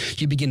spine,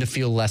 you begin to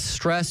feel less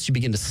stressed. You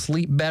begin to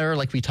sleep better,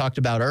 like we talked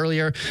about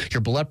earlier. Your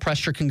blood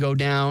pressure can go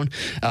down.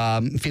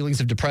 Feelings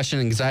of depression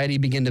and anxiety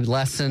begin to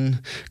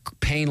lessen.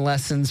 Pain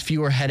lessens,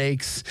 fewer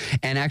headaches,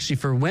 and actually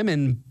for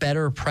women,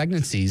 better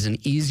pregnancies, an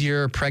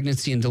easier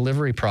pregnancy and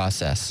delivery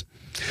process.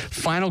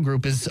 Final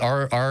group is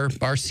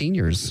our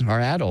seniors, our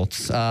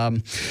adults.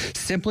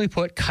 Simply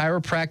put,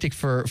 chiropractic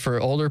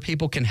for older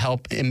people can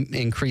help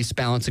increase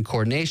balance and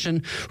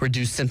coordination,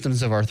 reduce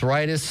symptoms of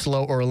arthritis,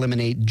 slow or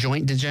eliminate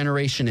joint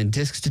degeneration and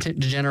disc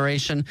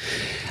degeneration,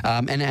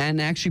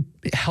 and actually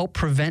help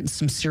prevent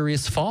some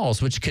serious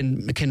falls, which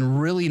can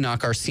really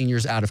knock our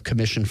seniors out of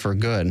commission for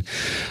good.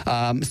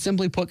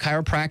 Simply put,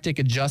 chiropractic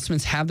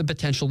adjustments have the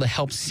potential to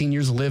help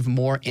seniors live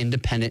more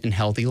independent and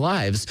healthy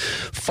lives.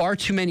 Far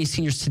too many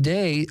seniors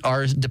today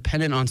are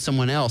dependent on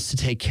someone else to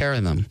take care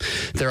of them.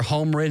 They're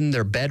home-ridden,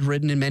 they're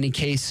bed-ridden in many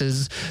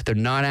cases, they're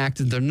not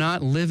active, they're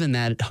not living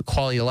that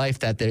quality of life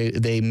that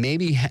they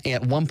maybe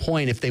at one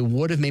point, if they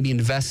would have maybe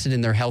invested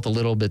in their health a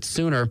little bit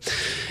sooner,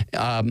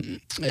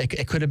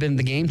 it could have been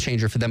the game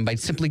changer for them by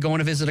simply going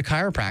to visit a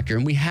chiropractor.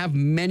 And we have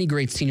many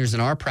great seniors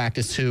in our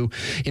practice who,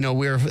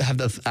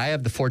 I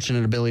have the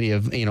fortunate ability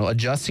of,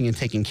 adjusting and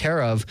taking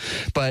care of,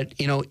 but,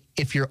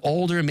 if you're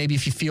older, maybe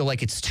if you feel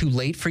like it's too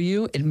late for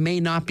you, it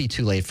may not be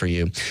too late for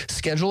you.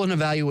 Schedule an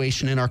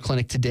evaluation in our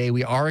clinic today.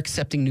 We are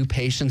accepting new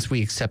patients.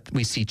 We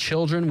see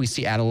children, we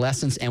see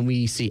adolescents, and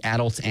we see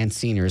adults and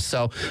seniors.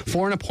 So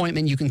for an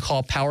appointment, you can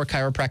call Power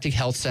Chiropractic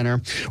Health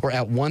Center. We're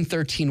at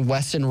 113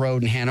 Weston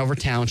Road in Hanover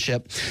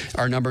Township.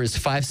 Our number is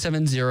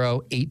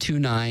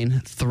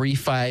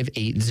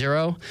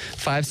 570-829-3580,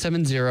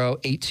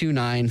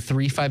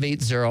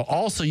 570-829-3580.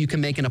 Also, you can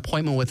make an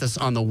appointment with us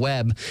on the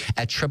web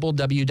at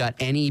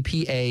www.nepadrdan.com.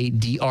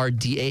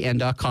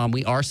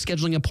 We are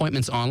scheduling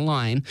appointments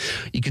online.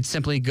 You could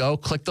simply go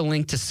click the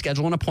link to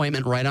schedule an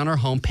appointment right on our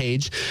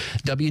homepage,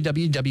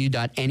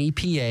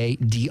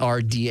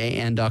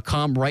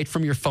 www.nepadrdan.com. Right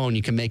from your phone,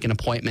 you can make an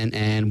appointment,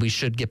 and we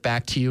should get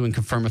back to you and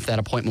confirm if that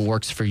appointment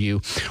works for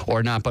you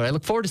or not. But I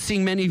look forward to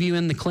seeing many of you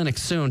in the clinic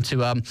soon to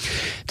look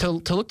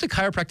to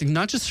chiropractic,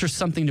 not just for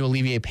something to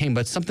alleviate pain,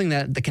 but something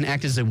that can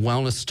act as a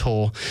wellness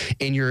tool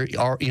in your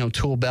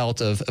tool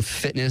belt of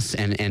fitness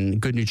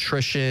and good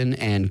nutrition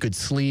and good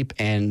sleep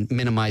and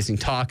minimizing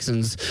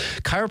toxins.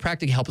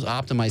 Chiropractic helps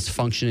optimize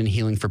function and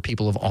healing for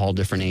people of all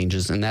different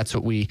ages, and that's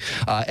what we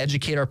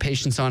educate our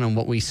patients on and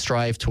what we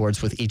strive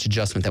towards with each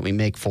adjustment that we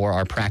make for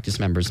our practice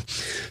members.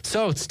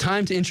 So it's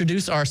time to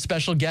introduce our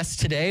special guest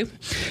today,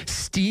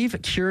 Steve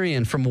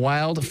Kurian from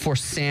Wild for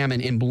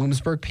Salmon in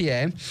Bloomsburg,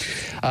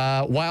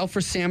 PA. Wild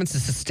for Salmon is a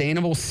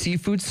sustainable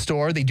seafood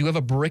store. They do have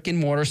a brick and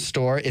mortar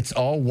store. It's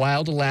all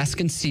wild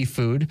Alaskan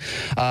seafood.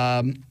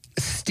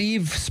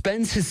 Steve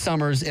spends his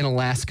summers in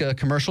Alaska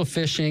commercial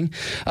fishing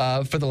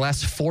for the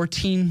last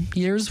 14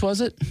 years,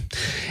 was it?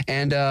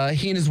 And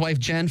he and his wife,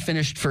 Jen,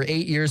 finished for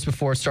 8 years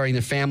before starting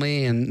their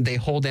family, and they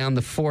hold down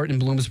the fort in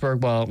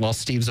Bloomsburg while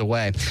Steve's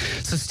away.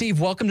 So, Steve,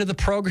 welcome to the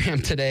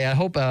program today. I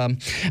hope I'm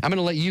going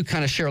to let you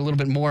kind of share a little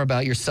bit more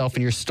about yourself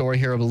and your story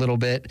here a little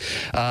bit.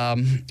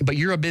 But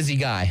you're a busy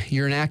guy.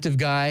 You're an active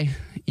guy.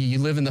 You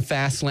live in the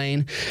fast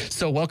lane.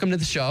 So welcome to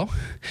the show.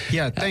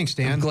 Yeah, thanks,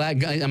 Dan.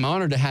 I'm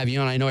honored to have you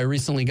on. I know I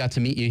recently got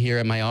to meet you here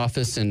at my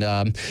office, and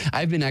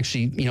I've been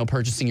actually,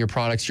 purchasing your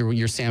products,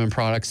 your salmon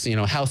products.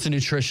 House of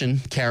Nutrition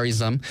carries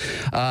them.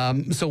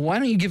 So why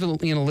don't you give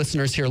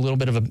listeners here a little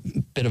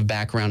bit of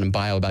background and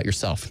bio about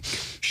yourself?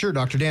 Sure,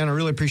 Dr. Dan. I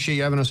really appreciate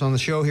you having us on the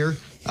show here.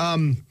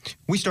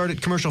 We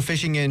started commercial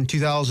fishing in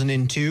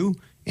 2002.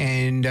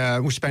 And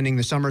we're spending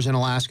the summers in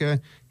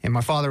Alaska. And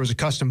my father was a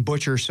custom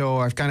butcher, so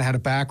I've kind of had a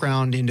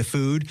background into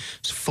food.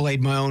 So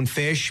filleted my own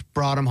fish,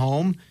 brought them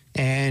home,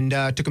 and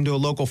took them to a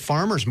local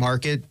farmer's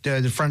market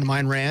that a friend of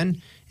mine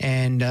ran.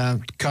 And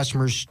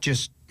customers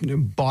just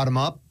bought them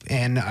up.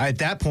 And at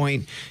that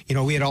point,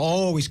 we had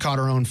always caught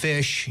our own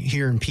fish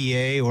here in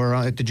PA or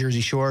at the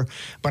Jersey Shore,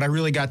 but I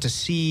really got to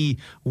see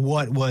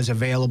what was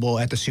available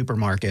at the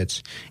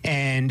supermarkets.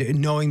 And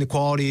knowing the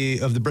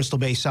quality of the Bristol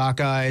Bay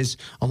sockeyes,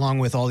 along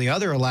with all the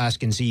other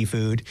Alaskan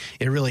seafood,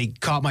 it really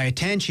caught my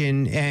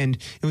attention. And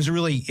it was a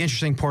really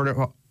interesting part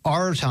of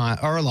our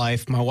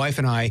life. My wife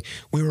and I,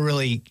 we were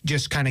really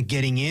just kind of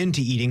getting into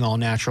eating all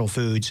natural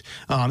foods,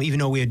 even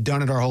though we had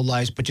done it our whole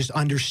lives, but just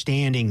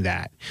understanding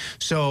that.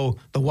 So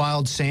the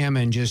wild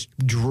salmon just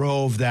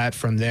drove that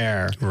from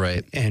there.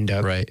 Right. And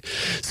right.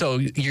 So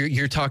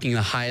you're talking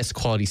the highest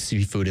quality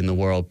seafood in the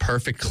world,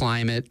 perfect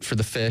climate for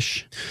the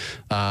fish.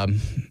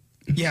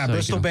 Yeah, so,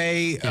 Bristol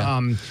Bay,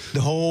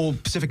 the whole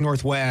Pacific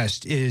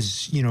Northwest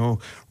is,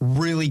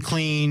 really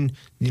clean,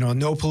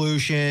 no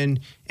pollution,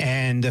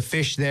 and the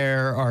fish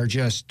there are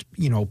just,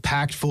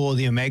 packed full of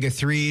the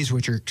omega-3s,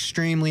 which are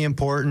extremely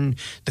important.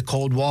 The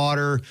cold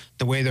water,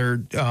 the way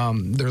their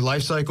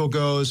life cycle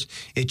goes,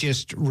 it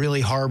just really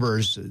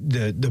harbors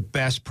the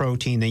best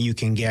protein that you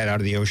can get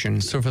out of the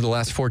ocean. So for the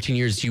last 14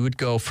 years, you would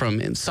go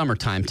in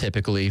summertime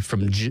typically,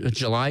 from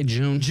July,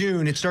 June?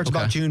 June. It starts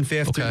about June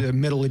 5th to the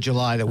middle of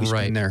July that we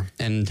spend there.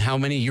 And how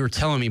many, you were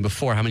telling me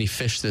before, how many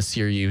fish this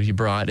year you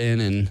brought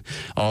in and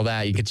all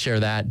that. You could share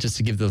that just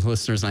to give the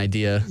listeners an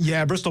idea.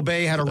 Yeah, Bristol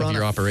Bay had a run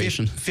your of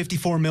operation.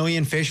 54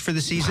 million fish for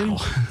the season.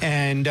 Wow.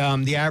 And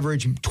the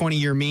average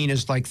 20-year mean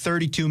is like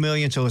 32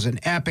 million. So it was an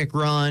epic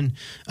run.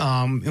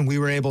 And we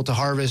were able to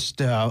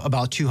harvest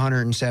about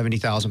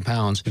 270,000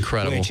 pounds.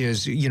 Incredible. Which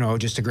is,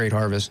 just a great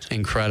harvest.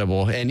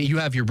 Incredible. And you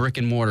have your brick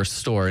and mortar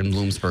store in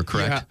Bloomsburg,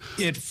 correct?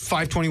 Yeah, at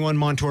 521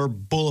 Montour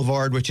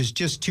Boulevard, which is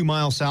just 2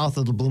 miles south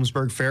of the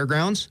Bloomsburg Fairgrounds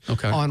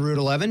on Route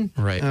 11.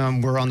 Right.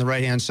 We're on the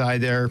right-hand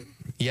side there.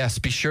 Yes,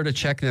 be sure to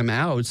check them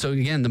out. So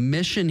again, the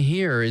mission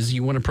here is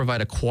you want to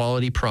provide a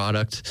quality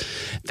product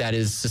that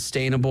is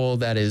sustainable,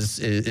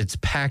 it's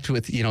packed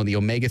with, the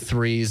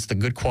omega-3s, the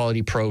good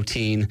quality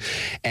protein.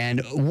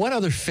 And what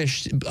other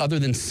fish other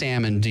than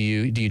salmon do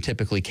you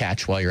typically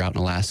catch while you're out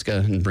in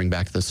Alaska and bring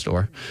back to the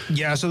store?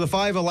 Yeah, so the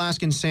 5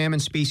 Alaskan salmon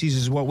species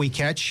is what we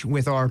catch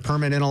with our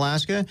permit in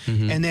Alaska.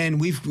 Mm-hmm. And then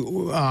we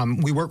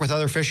work with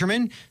other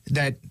fishermen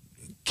that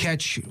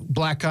catch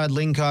black cod,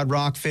 lingcod,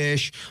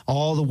 rockfish,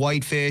 all the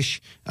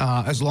whitefish,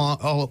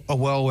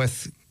 well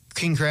with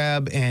king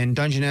crab and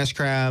Dungeness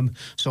crab.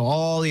 So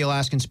all the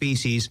Alaskan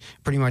species,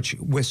 pretty much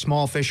with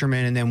small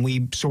fishermen, and then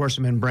we source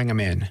them and bring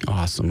them in.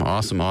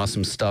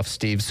 Awesome stuff,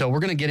 Steve. So we're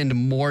going to get into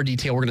more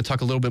detail. We're going to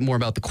talk a little bit more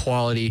about the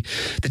quality,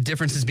 the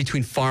differences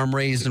between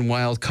farm-raised and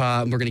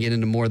wild-caught. We're going to get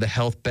into more of the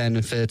health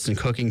benefits and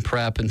cooking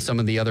prep and some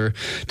of the other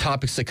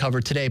topics to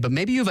cover today. But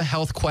maybe you have a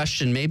health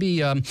question.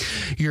 Maybe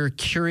you're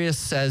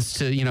curious as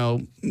to,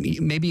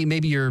 maybe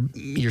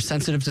you're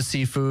sensitive to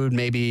seafood.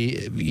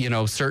 Maybe,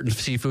 certain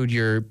seafood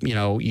you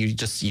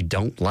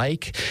don't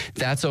like.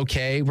 That's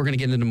okay. We're going to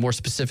get into more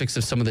specifics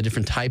of some of the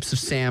different types of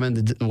salmon,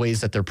 the ways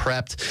that they're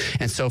prepped,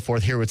 and so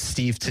forth here with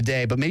Steve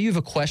today. But maybe you have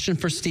a question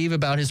for Steve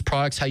about his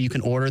products, how you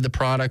can order the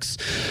products.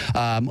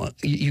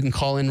 You can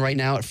call in right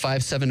now at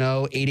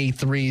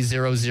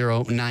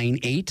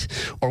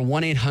 570-883-0098 or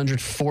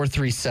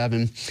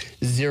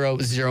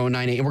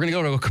 1-800-437-0098. We're going to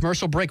go to a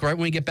commercial break. Right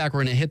when we get back,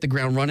 we're going to hit the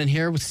ground running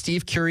here with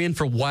Steve Kurian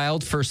for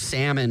Wild First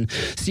Salmon.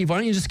 Steve, why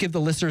don't you just give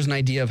the listeners an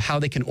idea of how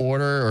they can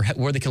order or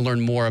where they can learn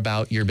more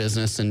about your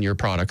business and your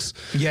products?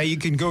 Yeah, you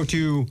can go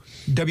to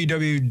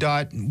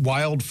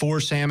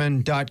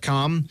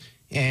www.wildforsalmon.com.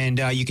 And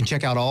you can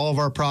check out all of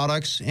our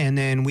products, and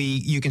then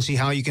you can see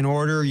how you can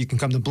order. You can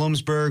come to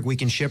Bloomsburg. We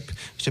can ship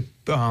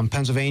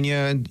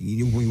Pennsylvania.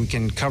 We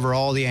can cover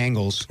all the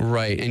angles.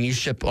 Right, and you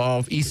ship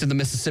all east of the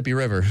Mississippi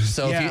River.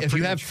 So if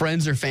you have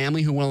friends or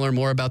family who want to learn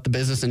more about the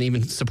business and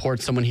even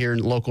support someone here in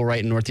local,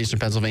 right in northeastern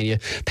Pennsylvania,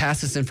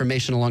 pass this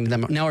information along to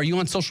them. Now, are you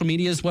on social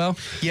media as well?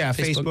 Yeah,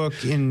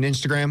 Facebook and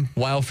Instagram.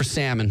 Wild for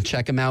Salmon.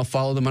 Check them out.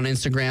 Follow them on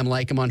Instagram.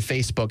 Like them on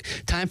Facebook.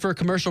 Time for a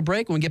commercial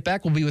break. When we get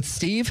back, we'll be with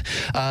Steve.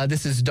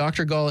 This is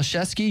Dr.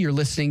 Goloszewski. You're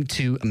listening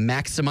to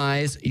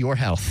Maximize Your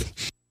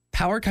Health.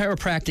 Power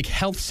Chiropractic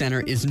Health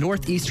Center is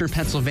northeastern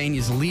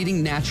Pennsylvania's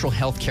leading natural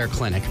health care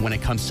clinic when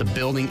it comes to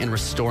building and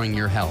restoring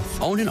your health.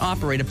 Owned and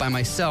operated by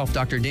myself,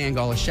 Dr. Dan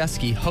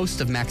Goloszewski,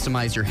 host of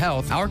Maximize Your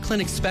Health, our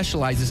clinic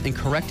specializes in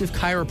corrective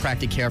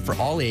chiropractic care for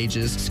all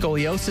ages,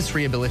 scoliosis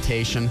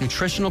rehabilitation,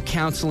 nutritional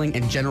counseling,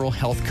 and general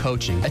health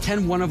coaching.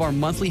 Attend one of our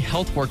monthly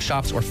health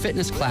workshops or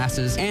fitness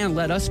classes, and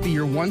let us be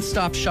your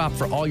one-stop shop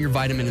for all your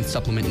vitamin and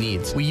supplement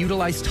needs. We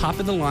utilize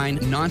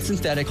top-of-the-line,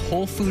 non-synthetic,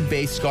 whole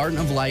food-based Garden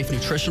of Life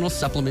nutritional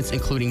supplements,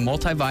 including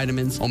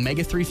multivitamins,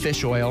 omega-3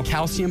 fish oil,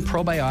 calcium,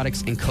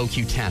 probiotics, and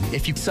CoQ10.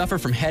 If you suffer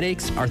from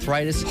headaches,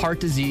 arthritis, heart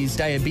disease,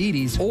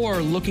 diabetes, or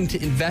looking to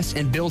invest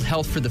and build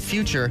health for the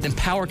future, then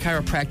Power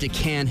Chiropractic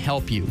can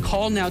help you.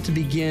 Call now to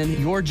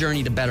begin your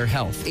journey to better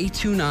health.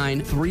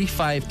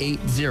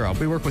 829-3580.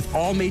 We work with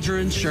all major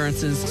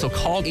insurances, so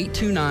call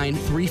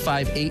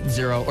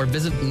 829-3580 or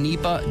visit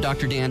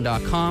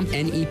nepadrdan.com,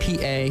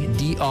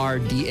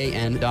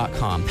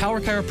 nepadrdan.com.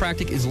 Power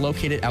Chiropractic is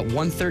located at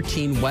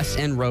 113 West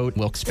End Road,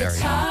 Wilkes-Barre.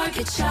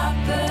 Target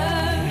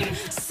Shopper,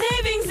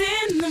 savings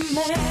in the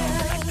mail.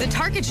 The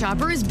Target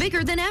Shopper is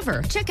bigger than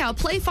ever. Check out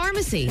Play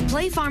Pharmacy.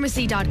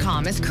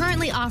 PlayPharmacy.com is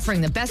currently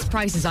offering the best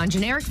prices on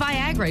generic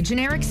Viagra,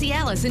 generic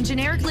Cialis, and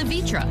generic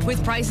Levitra.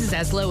 With prices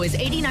as low as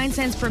 89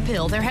 cents per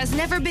pill, there has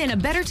never been a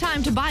better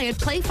time to buy at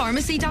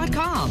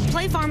PlayPharmacy.com.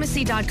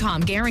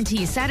 PlayPharmacy.com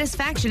guarantees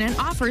satisfaction and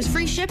offers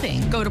free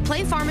shipping. Go to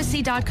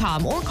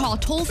PlayPharmacy.com or call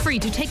toll-free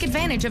to take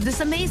advantage of this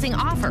amazing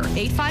offer.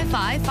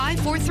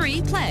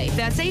 855-543-PLAY.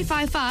 That's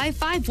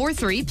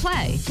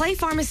 855-543-PLAY.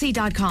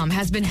 PlayPharmacy.com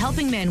has been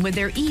helping men with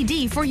their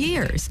ED for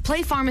years.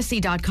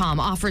 PlayPharmacy.com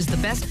offers the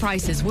best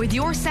prices with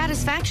your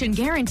satisfaction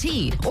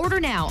guaranteed. Order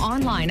now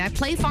online at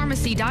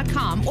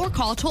PlayPharmacy.com or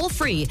call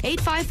toll-free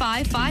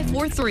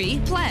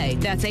 855-543-PLAY.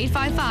 That's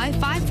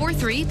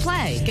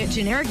 855-543-PLAY. Get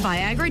generic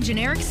Viagra,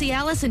 generic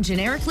Cialis, and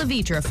generic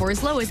Levitra for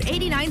as low as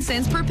 89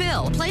 cents per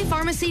pill.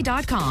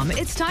 PlayPharmacy.com.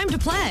 It's time to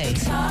play.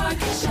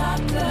 Target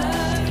Shopper,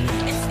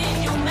 it's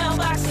in your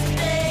mailbox today.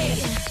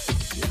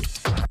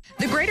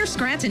 The Greater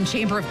Scranton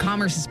Chamber of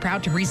Commerce is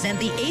proud to present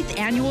the 8th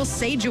Annual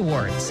SAGE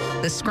Awards,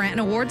 the Scranton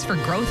Awards for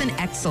Growth and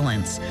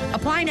Excellence.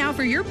 Apply now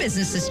for your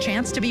business's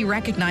chance to be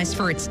recognized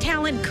for its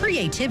talent,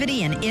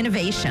 creativity, and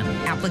innovation.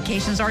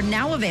 Applications are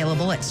now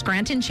available at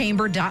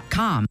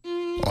scrantonchamber.com.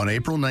 On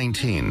April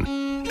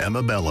 19,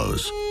 Emma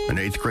Bellows, an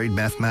 8th grade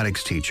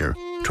mathematics teacher,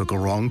 took a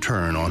wrong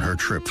turn on her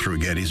trip through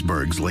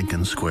Gettysburg's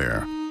Lincoln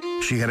Square.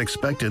 She had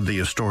expected the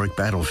historic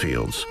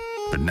battlefields,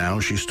 but now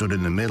she stood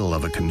in the middle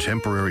of a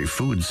contemporary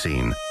food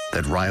scene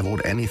that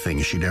rivaled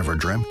anything she'd ever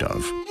dreamt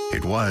of.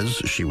 It was,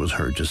 she was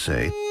heard to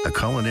say, a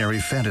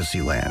culinary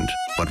fantasy land,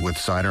 but with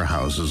cider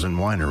houses and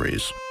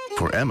wineries.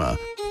 For Emma,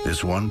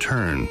 this one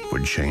turn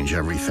would change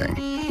everything.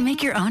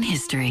 Make your own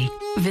history.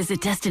 Visit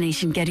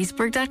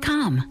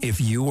DestinationGettysburg.com.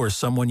 If you or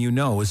someone you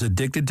know is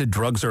addicted to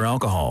drugs or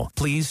alcohol,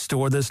 please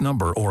store this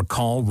number or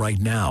call right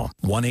now.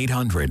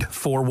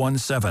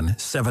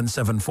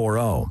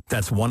 1-800-417-7740.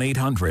 That's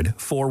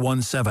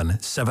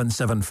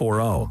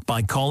 1-800-417-7740.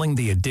 By calling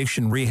the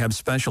Addiction Rehab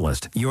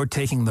Specialist, you're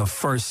taking the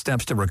first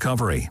steps to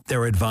recovery.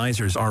 Their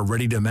advisors are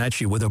ready to match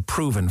you with a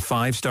proven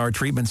 5-star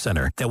treatment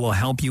center that will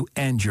help you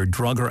end your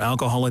drug or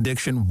alcohol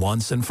addiction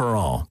once and for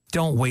all.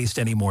 Don't waste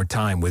any more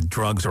time with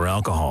drugs or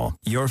alcohol.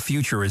 Your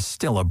future is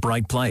still a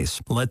bright place.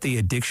 Let the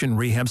Addiction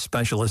Rehab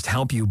Specialist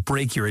help you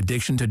break your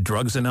addiction to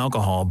drugs and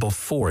alcohol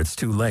before it's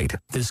too late.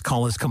 This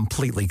call is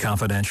completely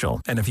confidential,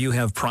 and if you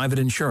have private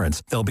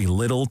insurance, there'll be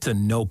little to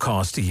no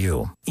cost to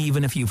you.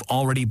 Even if you've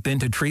already been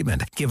to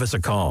treatment, give us a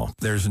call.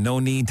 There's no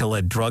need to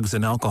let drugs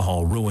and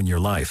alcohol ruin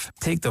your life.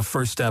 Take the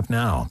first step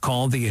now.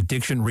 Call the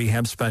Addiction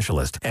Rehab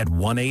Specialist at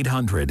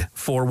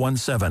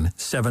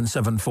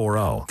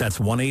 1-800-417-7740. That's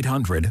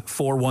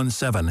 1-800-417-7740.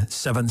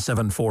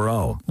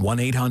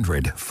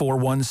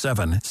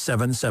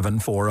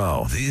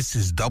 1-800-417-7740. This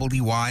is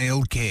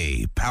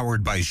WYLK,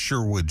 powered by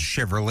Sherwood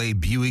Chevrolet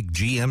Buick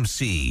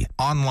GMC.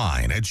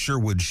 Online at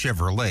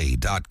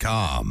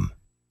SherwoodChevrolet.com.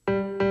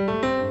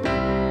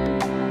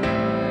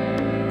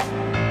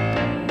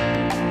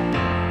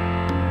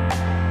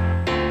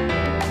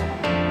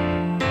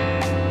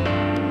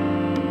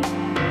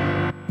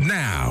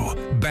 Now,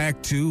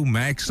 back to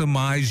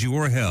Maximize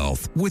Your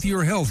Health with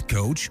your health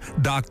coach,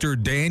 Dr.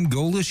 Dan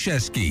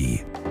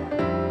Goloszewski.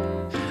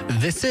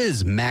 This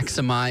is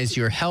Maximize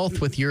Your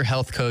Health with your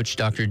health coach,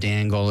 Dr.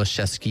 Dan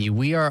Goloszewski.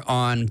 We are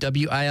on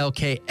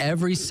WILK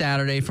every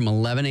Saturday from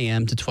 11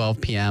 a.m. to 12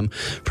 p.m.,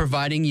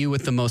 providing you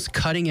with the most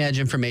cutting-edge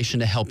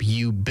information to help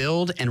you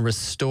build and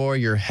restore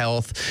your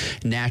health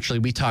naturally.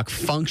 We talk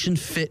function,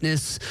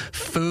 fitness,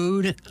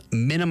 food,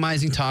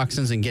 minimizing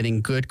toxins, and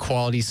getting good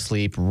quality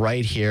sleep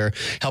right here,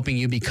 helping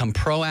you become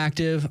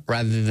proactive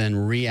rather than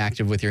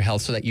reactive with your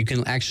health so that you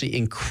can actually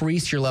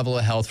increase your level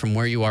of health from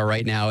where you are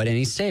right now at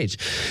any stage.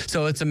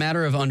 So it's a matter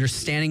of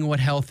understanding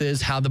what health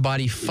is, how the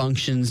body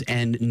functions,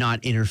 and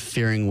not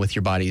interfering with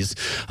your body's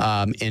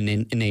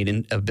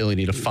innate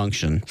ability to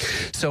function.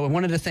 So I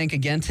wanted to thank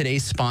again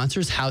today's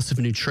sponsors, House of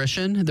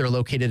Nutrition. They're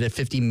located at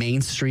 50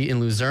 Main Street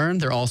in Luzerne.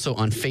 They're also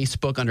on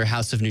Facebook under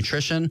House of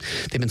Nutrition.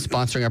 They've been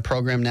sponsoring our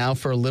program now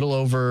for a little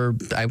over,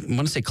 I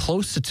want to say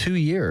close to 2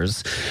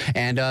 years.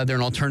 And they're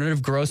an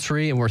alternative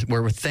grocery, and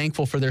we're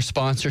thankful for their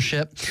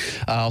sponsorship.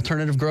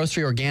 Alternative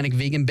grocery, organic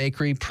vegan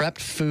bakery, prepped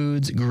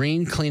foods,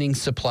 green cleaning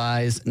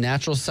supplies,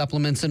 natural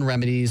supplements and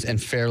remedies,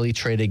 and fairly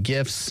traded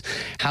gifts.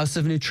 House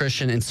of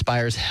Nutrition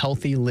inspires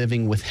healthy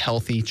living with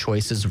healthy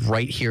choices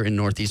right here in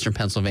northeastern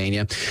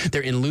Pennsylvania.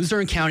 They're in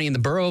Luzerne County in the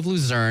borough of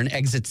Luzerne,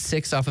 exit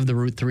 6 off of the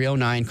Route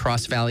 309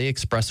 Cross Valley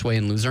Expressway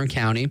in Luzerne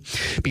County.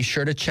 Be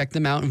sure to check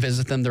them out and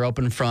visit them. They're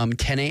open from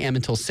 10 a.m.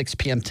 until 6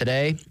 p.m.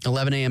 today,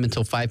 11 a.m.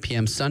 until 5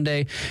 p.m.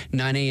 Sunday,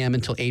 9 a.m.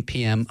 until 8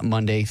 p.m.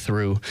 Monday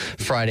through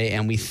Friday.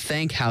 And we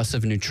thank House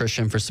of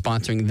Nutrition for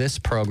sponsoring this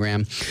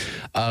program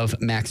of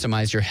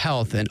Maximize Your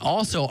Health. And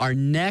also, our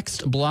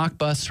next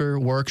Blockbuster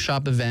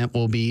workshop event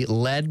will be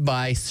led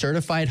by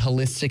certified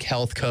holistic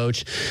health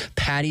coach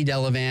Patty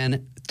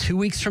Delavan. 2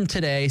 weeks from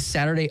today,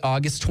 Saturday,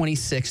 August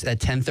 26th at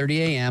 10:30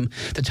 a.m.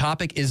 The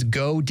topic is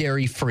Go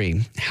Dairy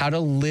Free, how to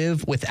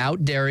live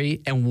without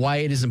dairy and why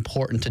it is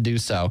important to do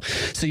so.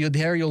 So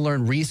you'll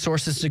learn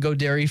resources to go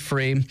dairy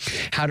free,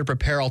 how to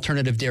prepare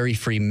alternative dairy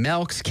free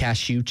milks,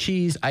 cashew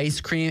cheese, ice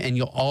cream, and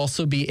you'll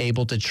also be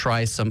able to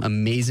try some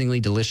amazingly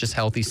delicious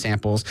healthy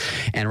samples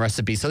and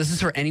recipes. So this is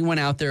for anyone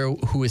out there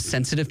who is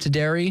sensitive to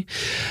dairy.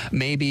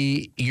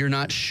 Maybe you're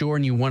not sure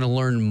and you want to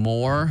learn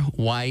more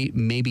why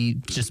maybe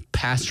just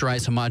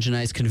pasteurized,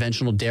 homogenized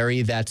conventional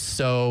dairy that's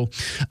so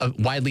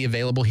widely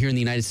available here in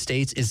the United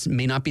States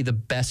may not be the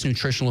best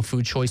nutritional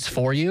food choice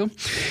for you.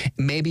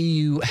 Maybe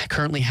you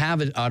currently have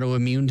an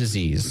autoimmune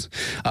disease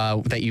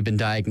that you've been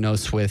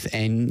diagnosed with,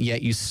 and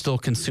yet you still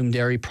consume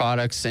dairy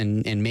products,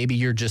 and maybe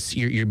you're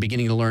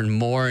beginning to learn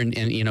more, and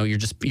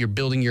you're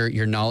building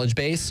your knowledge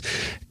base.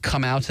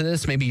 Come out to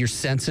this. Maybe you're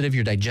sensitive,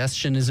 your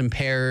digestion is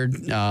impaired,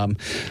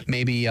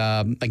 maybe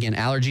again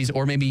allergies,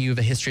 or maybe you have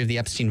a history of the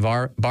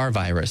Epstein-Barr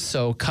virus.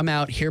 So come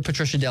out, hear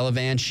Patricia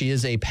Delavan. She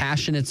is a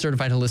passionate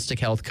certified holistic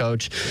health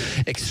coach,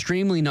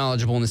 extremely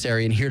knowledgeable in this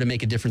area, and here to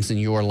make a difference in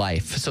your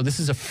life. So this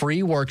is a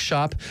free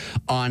workshop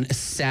on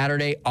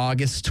Saturday,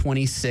 August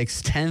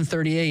 26th,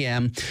 10:30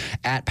 a.m.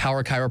 at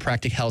Power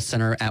Chiropractic Health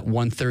Center at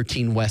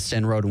 113 West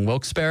End Road in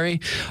Wilkes-Barre.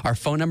 Our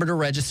phone number to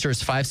register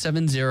is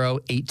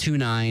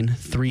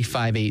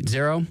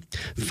 570-829-3580,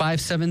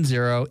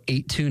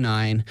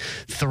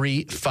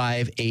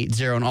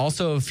 570-829-3580. And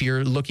also, if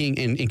you're looking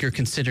and you're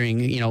considering,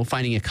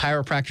 finding a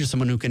chiropractor,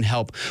 someone who can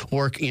help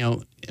work,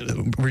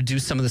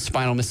 reduce some of the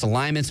spinal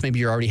misalignments. Maybe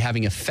you're already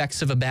having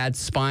effects of a bad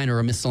spine or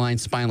a misaligned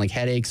spine, like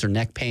headaches or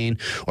neck pain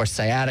or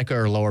sciatica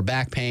or lower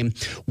back pain.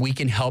 We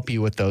can help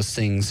you with those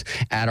things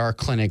at our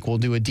clinic. We'll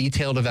do a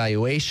detailed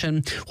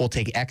evaluation. We'll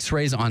take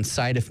x-rays on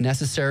site if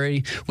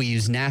necessary. We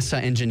use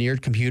NASA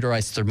engineered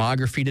computerized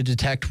thermography to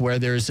detect where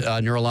there's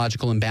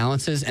neurological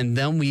imbalances, and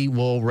then we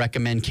will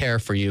recommend care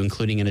for you,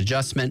 including an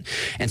adjustment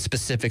and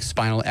specific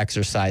spinal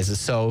exercises.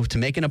 So to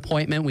make an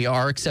appointment, we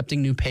are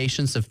accepting new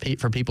patients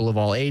for people of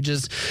all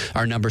ages.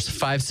 Our number is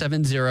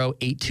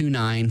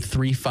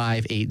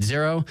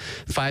 570-829-3580,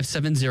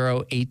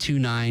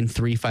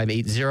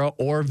 570-829-3580,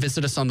 or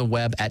visit us on the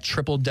web at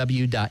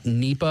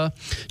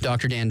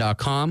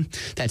www.nepadrdan.com.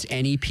 That's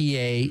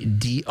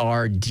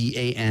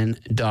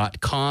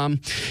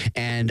NEPADRDAN.com.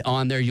 And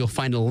on there, you'll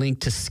find a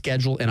link to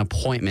schedule an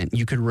appointment.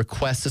 You could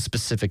request a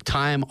specific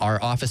time. Our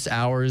office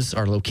hours,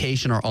 our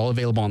location are all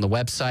available on the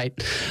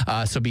website.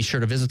 So be sure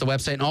to visit the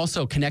website and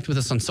also connect with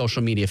us on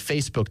social media,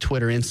 Facebook,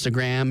 Twitter,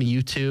 Instagram,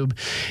 YouTube,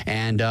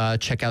 and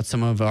check out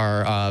some of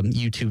our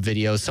YouTube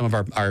videos, some of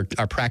our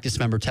practice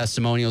member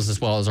testimonials,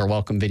 as well as our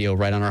welcome video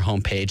right on our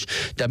homepage,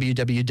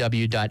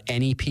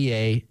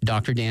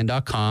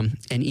 www.nepadrdan.com,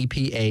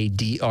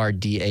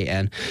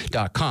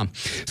 nepadrdan.com.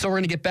 So we're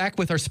going to get back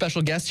with our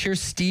special guest here,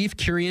 Steve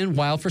Kurian,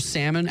 Wild for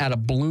Salmon out of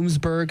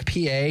Bloomsburg,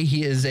 PA.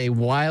 He is a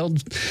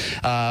wild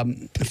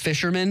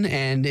fisherman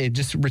and it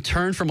just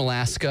returned from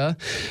Alaska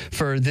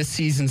for this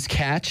season's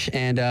catch.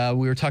 And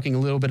we were talking a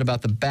little bit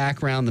about the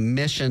background, the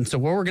mission. So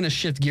what we're going to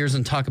shift gears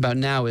and talk about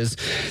now is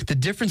the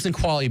difference in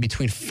quality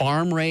between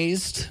farm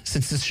raised.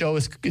 Since this show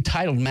is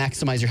titled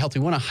Maximize Your Health,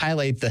 we want to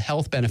highlight the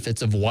health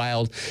benefits of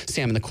wild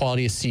salmon, the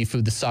quality of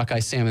seafood, the sockeye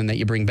salmon that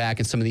you bring back,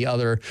 and some of the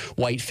other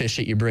white fish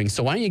that you bring.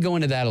 So why don't you go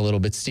into that a little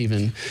bit,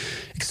 Stephen?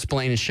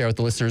 Explain and share with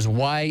the listeners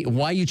why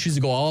you choose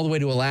to go all the way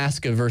to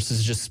Alaska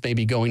versus just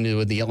maybe going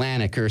to the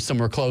Atlantic or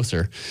somewhere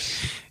closer.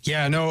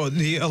 Yeah, no,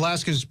 the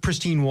Alaska's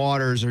pristine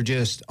waters are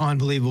just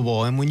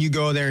unbelievable. And when you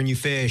go there and you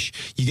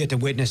fish, you get to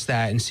witness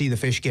that and see the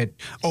fish get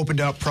opened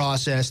up,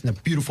 processed, and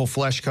the beautiful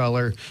flesh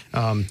color.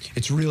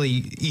 It's really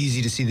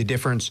easy to see the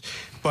difference.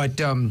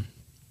 But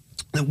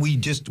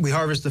we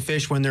harvest the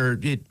fish when they're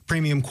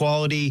premium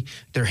quality.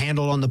 They're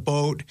handled on the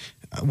boat.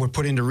 We're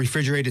put into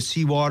refrigerated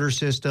seawater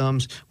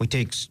systems. We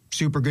take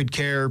super good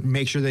care,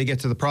 make sure they get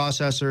to the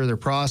processor, they're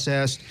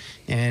processed,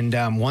 and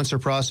once they're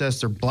processed,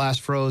 they're blast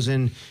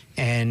frozen.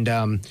 And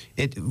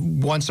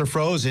once they're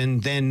frozen,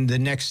 then the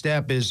next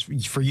step is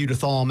for you to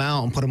thaw them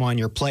out and put them on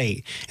your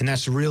plate. And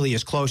that's really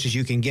as close as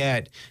you can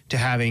get to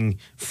having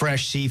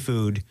fresh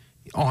seafood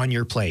on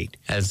your plate.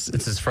 It's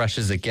as fresh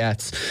as it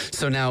gets.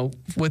 So now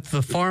with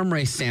the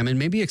farm-raised salmon,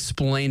 maybe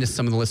explain to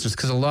some of the listeners,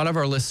 because a lot of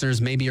our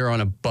listeners maybe are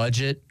on a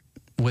budget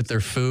with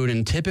their food,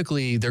 and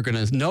typically they're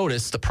going to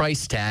notice the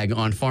price tag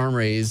on farm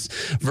raised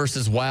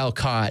versus wild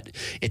caught.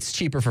 It's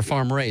cheaper for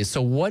farm raised.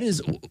 So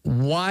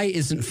why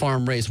isn't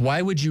farm raised? Why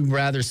would you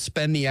rather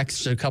spend the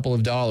extra couple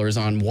of dollars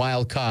on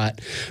wild caught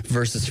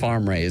versus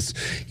farm raised?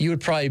 You would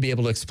probably be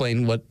able to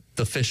explain what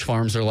the fish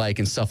farms are like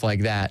and stuff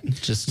like that.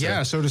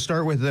 So to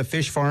start with the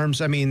fish farms,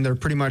 I mean, they're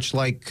pretty much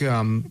like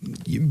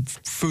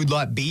food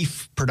lot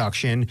beef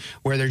production,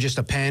 where they're just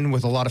a pen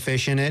with a lot of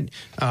fish in it.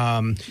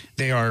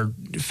 They are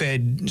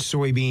fed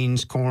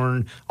soybeans,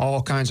 corn,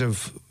 all kinds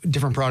of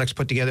different products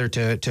put together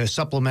to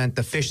supplement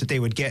the fish that they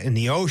would get in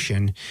the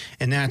ocean.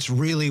 And that's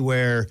really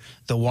where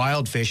the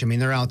wild fish, I mean,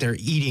 they're out there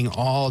eating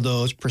all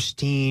those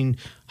pristine,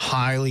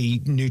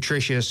 highly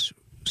nutritious,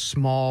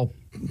 small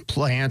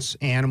plants,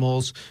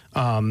 animals,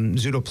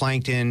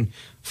 zooplankton,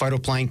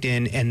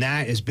 phytoplankton, and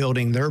that is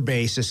building their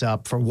basis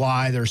up for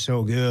why they're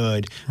so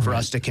good for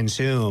us to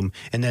consume.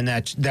 And then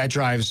that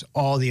drives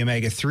all the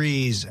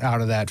omega-3s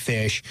out of that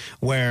fish,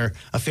 where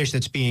a fish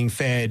that's being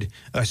fed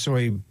a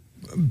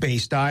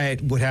soy-based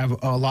diet would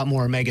have a lot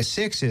more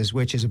omega-6s,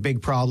 which is a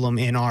big problem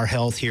in our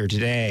health here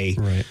today.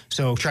 Right.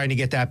 So trying to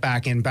get that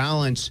back in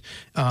balance,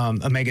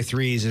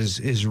 omega-3s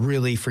is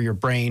really, for your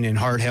brain and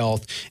heart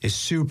health, is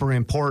super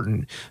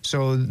important.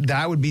 So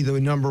that would be the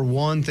number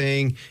one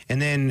thing.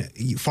 And then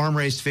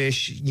farm-raised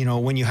fish,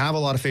 when you have a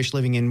lot of fish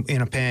living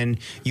in a pen,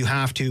 you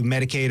have to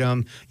medicate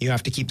them. You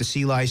have to keep the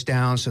sea lice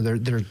down, so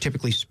they're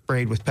typically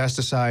sprayed with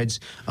pesticides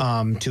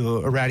to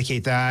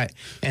eradicate that.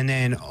 And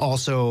then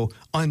also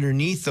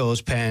underneath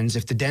those pens,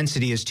 if the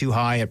density is too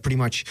high, pretty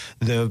much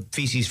the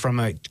feces from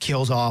it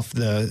kills off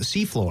the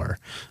seafloor.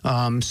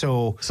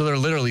 So they're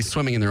literally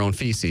swimming in their own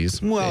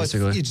feces. Well, it's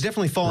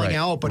definitely falling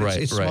out, but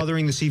it's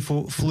smothering the sea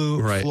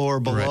floor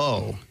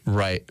below.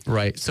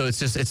 Right. So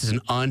it's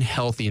an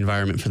unhealthy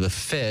environment for the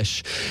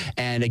fish.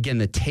 And again,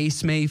 the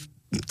taste may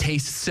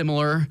taste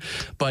similar,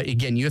 but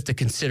again, you have to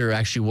consider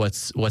actually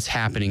what's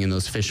happening in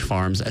those fish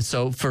farms. And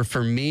so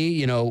for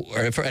me,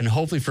 and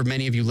hopefully for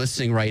many of you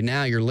listening right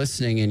now, you're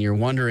listening and you're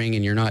wondering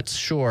and you're not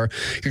sure,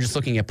 you're just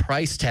looking at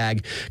price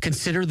tag.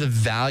 Consider the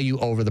value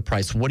over the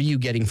price. What are you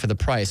getting for the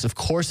price? Of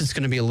course, it's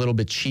going to be a little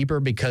bit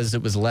cheaper because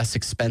it was less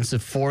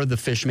expensive for the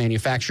fish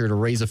manufacturer to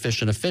raise a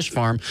fish in a fish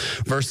farm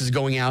versus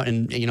going out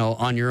and,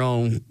 on your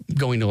own,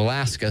 going to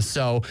Alaska.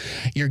 So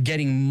you're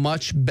getting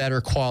much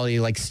better quality,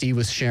 like Steve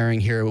was sharing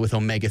here, with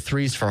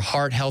omega-3s for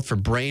heart health, for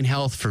brain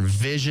health, for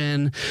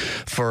vision,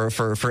 for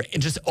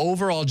just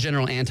overall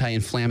general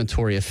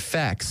anti-inflammatory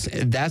effects.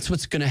 That's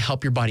what's going to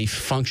help your body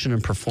function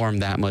and perform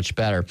that much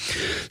better.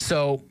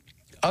 So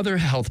other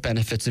health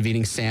benefits of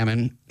eating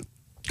salmon,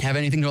 have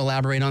anything to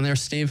elaborate on there,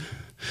 Steve?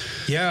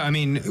 Yeah, I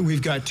mean,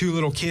 we've got two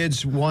little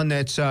kids, one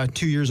that's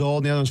 2 years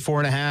old, and the other one's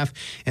 4.5,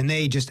 and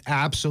they just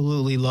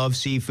absolutely love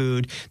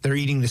seafood. They're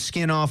eating the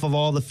skin off of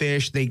all the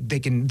fish.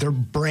 Their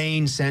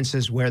brain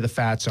senses where the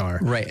fats are.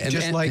 Right. I was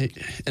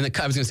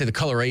going to say the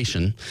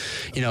coloration,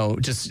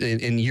 just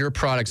in your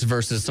products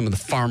versus some of the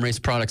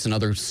farm-raised products and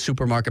other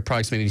supermarket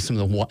products, maybe some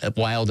of the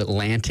wild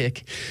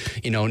Atlantic,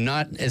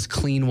 not as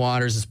clean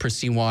waters, as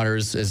pristine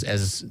waters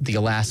as the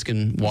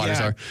Alaskan waters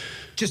are.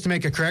 Just to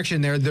make a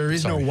correction there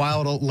is no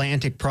wild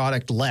Atlantic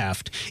product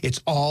left. It's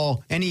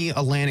all, any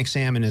Atlantic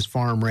salmon is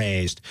farm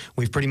raised.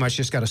 We've pretty much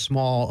just got a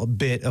small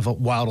bit of a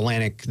wild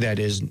Atlantic that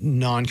is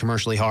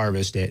non-commercially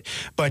harvested.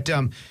 But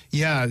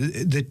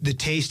the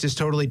taste is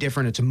totally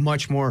different. It's a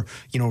much more,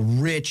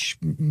 rich,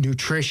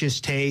 nutritious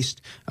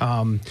taste.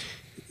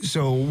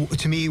 So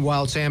to me,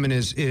 wild salmon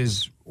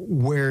is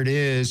where it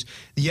is.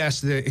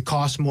 Yes, it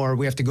costs more.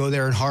 We have to go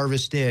there and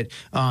harvest it.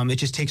 It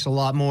just takes a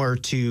lot more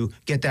to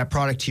get that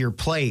product to your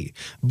plate.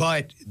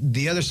 But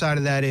the other side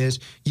of that is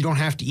you don't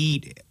have to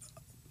eat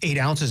 8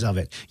 ounces of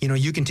it. You know,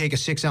 you can take a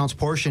 6-ounce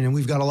portion, and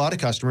we've got a lot of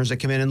customers that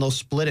come in and they'll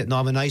split it and they'll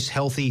have a nice,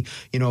 healthy,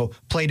 you know,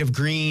 plate of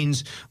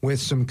greens with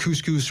some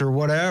couscous or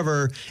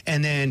whatever,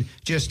 and then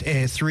just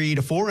a 3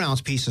 to 4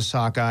 ounce piece of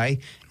sockeye,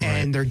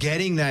 and they're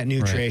getting that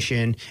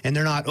nutrition and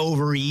they're not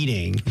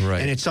overeating.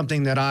 And it's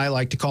something that I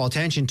like to call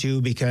attention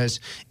to because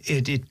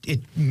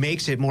it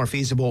makes it more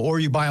feasible. Or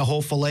you buy a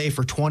whole filet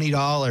for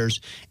 $20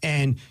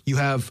 and you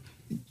have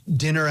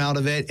dinner out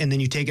of it, and then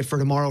you take it for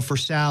tomorrow for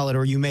salad,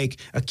 or you make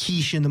a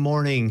quiche in the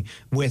morning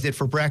with it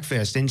for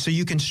breakfast. And so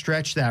you can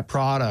stretch that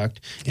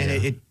product, and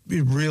it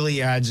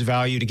really adds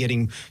value to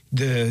getting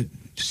the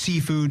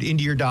seafood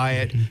into your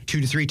diet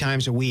 2 to 3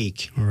 times a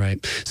week. Right.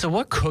 So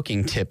what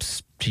cooking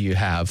tips do you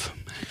have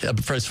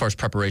for as far as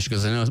preparation?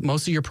 Because I know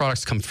most of your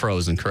products come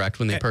frozen, correct,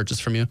 when they purchase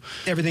from you?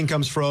 Everything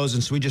comes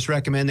frozen, so we just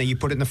recommend that you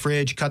put it in the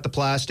fridge, cut the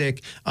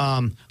plastic,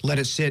 let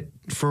it sit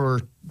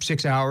for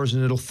 6 hours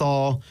and it'll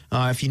thaw.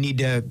 If you need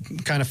to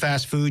kind of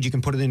fast food, you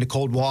can put it into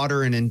cold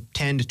water, and in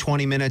 10 to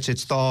 20 minutes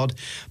it's thawed.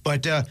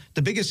 But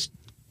the biggest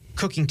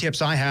cooking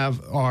tips I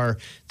have are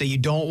that you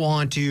don't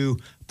want to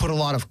put a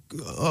lot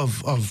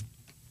of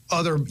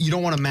other, you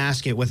don't want to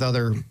mask it with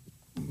other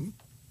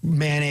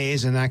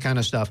mayonnaise and that kind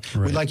of stuff.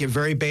 We like it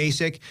very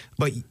basic,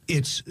 but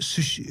it's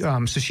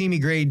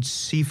sashimi grade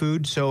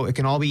seafood, so it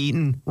can all be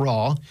eaten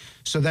raw.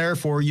 So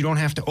therefore, you don't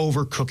have to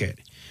overcook it.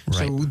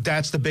 So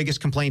that's the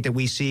biggest complaint that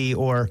we see,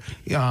 or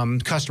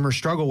customers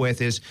struggle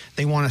with, is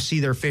they want to see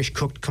their fish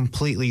cooked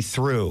completely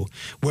through.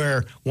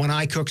 Where when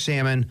I cook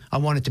salmon, I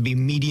want it to be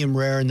medium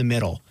rare in the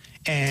middle.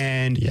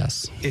 And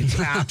it's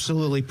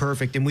absolutely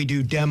perfect. And we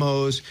do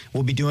demos.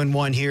 We'll be doing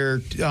one here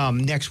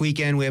next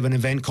weekend. We have an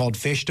event called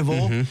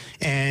Fishtival.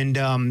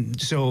 And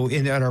so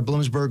at our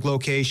Bloomsburg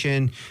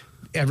location,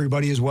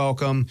 everybody is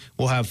welcome.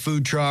 We'll have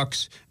food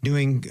trucks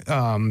doing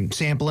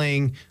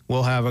sampling.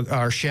 We'll have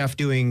our chef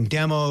doing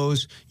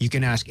demos. You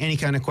can ask any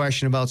kind of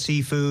question about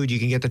seafood. You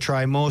can get to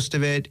try most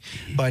of it.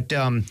 But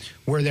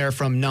we're there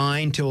from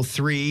 9 till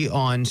 3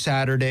 on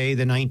Saturday,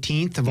 the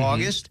 19th of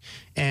August.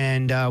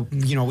 And,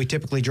 you know, we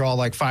typically draw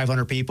like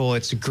 500 people.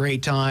 It's a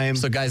great time.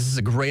 So, guys, this is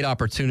a great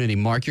opportunity.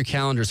 Mark your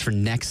calendars for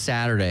next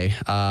Saturday.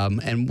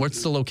 And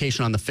what's the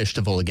location on the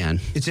Fishtival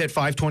again? It's at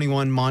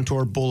 521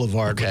 Montour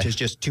Boulevard, which is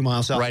just 2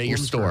 miles south. Right at your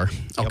store.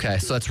 Okay,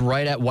 so that's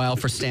right at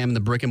Wild for Salmon, the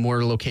brick and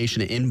mortar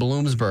location in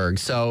Bloomsburg.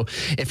 So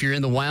if you're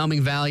in the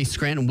Wyoming Valley,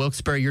 Scranton,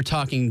 Wilkes-Barre, you're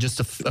talking just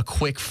a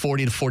quick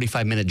 40 to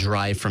 45 minute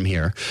drive from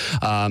here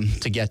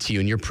to get to you.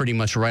 And you're pretty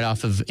much right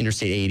off of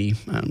Interstate 80,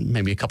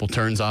 maybe a couple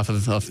turns off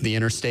of the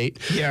interstate.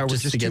 Yeah, we're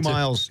just 2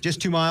 miles.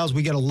 Just 2 miles.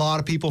 We get a lot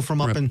of people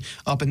from up in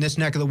this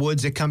neck of the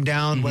woods that come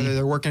down, whether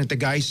they're working at the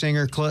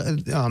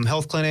Geisinger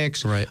health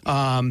clinics,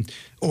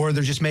 or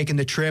they're just making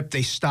the trip.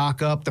 They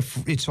stock up.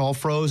 It's all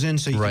frozen,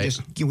 so you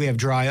can we have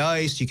dry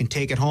ice. You can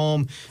take it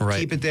home,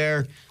 keep it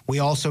there. We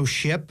also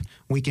ship.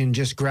 We can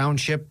just ground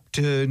ship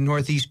to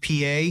Northeast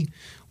PA.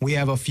 We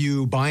have a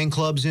few buying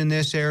clubs in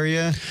this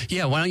area.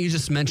 Yeah, why don't you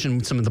just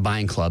mention some of the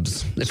buying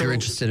clubs if you're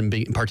interested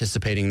in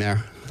participating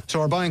there?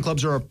 So our buying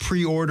clubs are a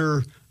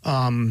pre-order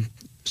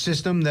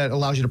system that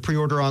allows you to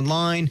pre-order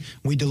online.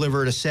 We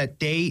deliver at a set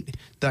date.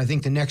 I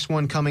think the next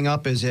one coming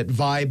up is at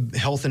Vibe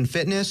Health and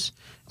Fitness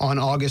on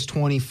August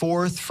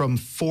 24th from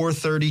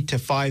 4:30 to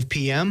 5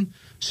 p.m.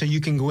 So you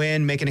can go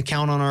in, make an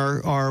account on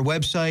our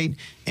website,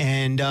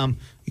 and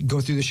go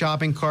through the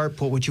shopping cart,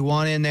 put what you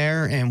want in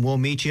there, and we'll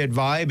meet you at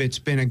Vibe. It's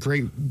been a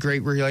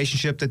great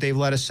relationship that they've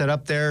let us set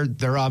up there.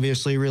 They're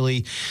obviously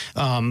really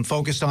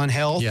focused on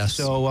health.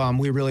 So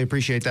we really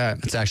appreciate that.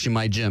 It's actually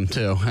my gym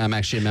too. I'm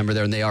actually a member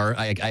there, and they are.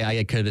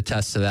 I could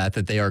attest to that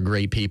they are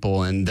great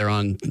people, and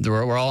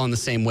we're all on the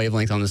same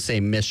wavelength, on the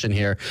same mission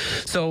here.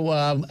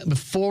 So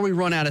before we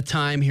run out of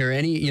time here,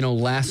 any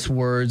last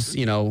words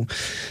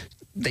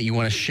that you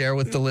want to share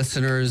with the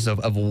listeners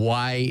of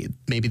why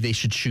maybe they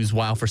should choose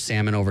Wild for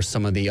Salmon over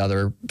some of the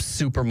other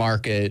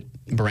supermarket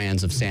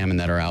brands of salmon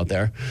that are out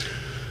there?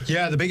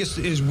 Yeah, the biggest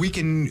is we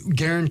can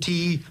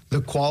guarantee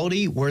the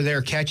quality where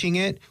they're catching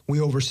it.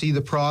 We oversee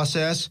the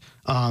process,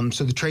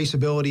 so the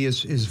traceability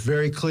is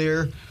very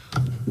clear.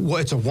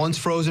 It's a once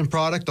frozen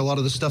product. A lot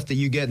of the stuff that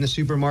you get in the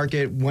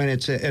supermarket when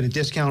it's at a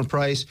discount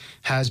price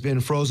has been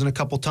frozen a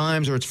couple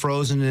times, or it's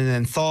frozen and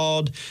then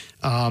thawed.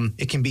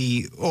 It can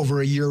be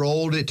over a year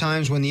old at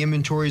times when the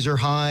inventories are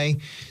high.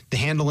 The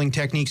handling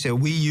techniques that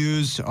we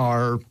use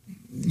are,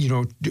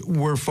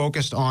 we're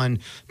focused on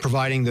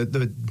providing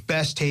the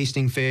best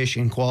tasting fish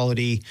and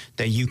quality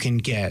that you can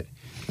get.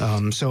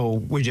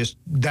 So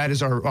that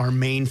is our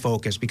main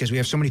focus, because we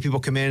have so many people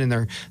come in and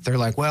they're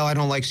like, well, I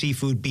don't like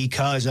seafood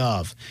because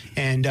of.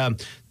 And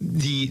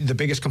the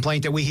biggest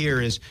complaint that we hear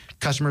is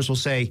customers will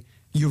say,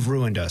 you've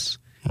ruined us.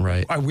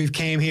 Right. We've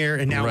came here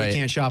and now we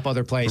can't shop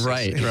other places.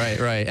 Right. And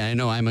I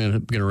know I'm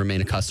going to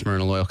remain a customer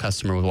and a loyal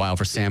customer with Wild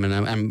for Salmon.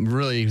 I'm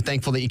really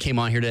thankful that you came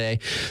on here today.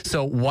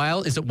 So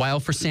is it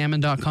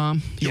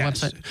wildforsalmon.com, your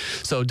website?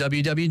 So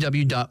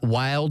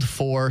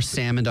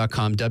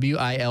www.wildforsalmon.com,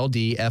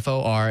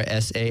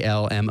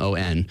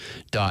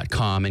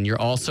 WILDFORSALMON.com. And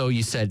you're also,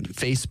 you said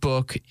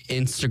Facebook,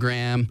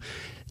 Instagram,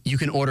 you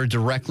can order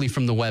directly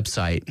from the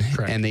website.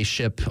 Correct. And they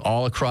ship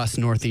all across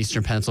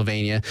northeastern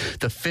Pennsylvania.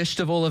 The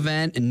Fishtival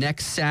event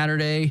next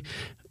Saturday.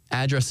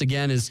 Address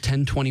again is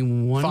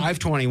 1021?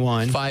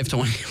 521.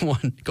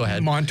 521. Go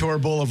ahead. Montour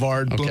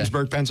Boulevard, Okay.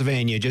 Bloomsburg,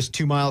 Pennsylvania, just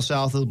 2 miles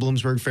south of the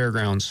Bloomsburg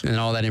Fairgrounds. And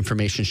all that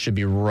information should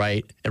be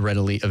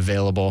readily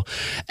available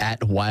at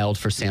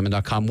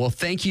wildforsalmon.com. Well,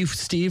 thank you,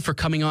 Steve, for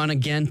coming on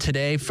again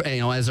today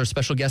as our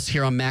special guest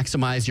here on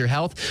Maximize Your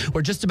Health.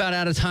 We're just about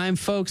out of time,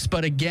 folks.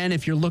 But again,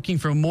 if you're looking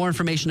for more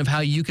information of how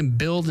you can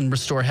build and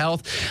restore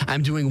health,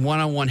 I'm doing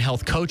one-on-one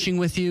health coaching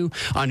with you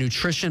on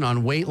nutrition,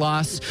 on weight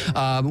loss.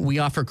 We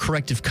offer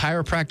corrective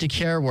chiropractic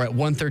care. We're at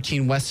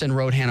 113 West End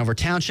Road, Hanover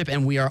Township,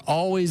 and we are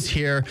always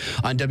here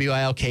on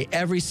WILK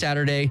every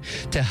Saturday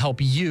to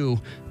help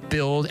you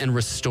build and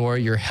restore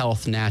your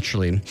health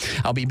naturally.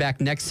 I'll be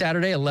back next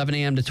Saturday, 11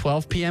 a.m. to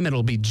 12 p.m.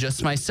 It'll be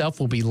just myself.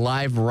 We'll be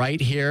live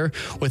right here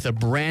with a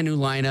brand new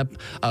lineup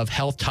of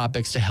health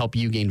topics to help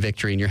you gain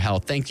victory in your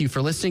health. Thank you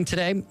for listening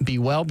today. Be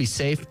well, be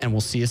safe, and we'll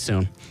see you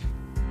soon.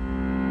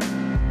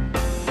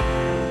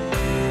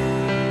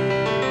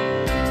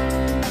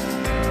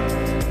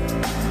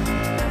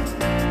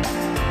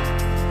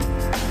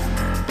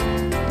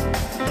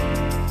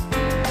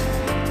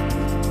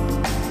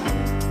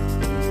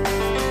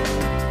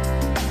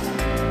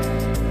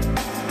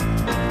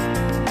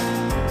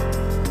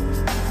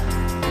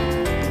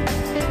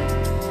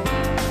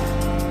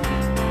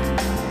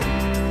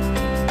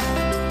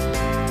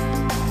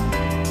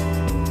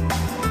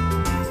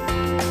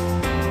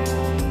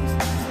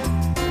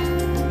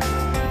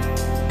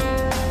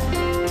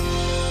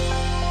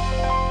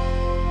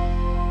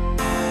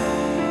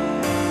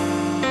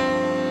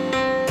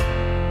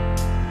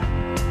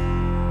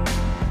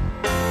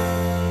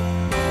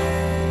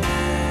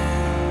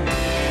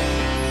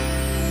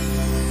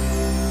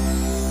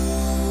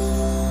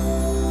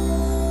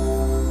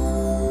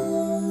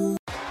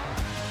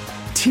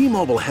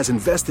 T-Mobile has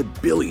invested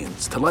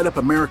billions to light up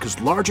America's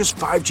largest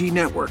 5G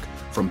network,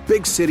 from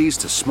big cities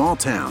to small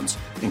towns,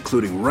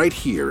 including right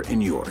here in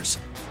yours.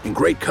 And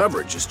great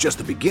coverage is just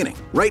the beginning.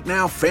 Right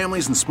now,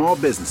 families and small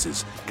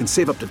businesses can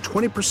save up to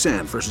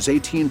 20% versus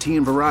AT&T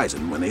and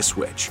Verizon when they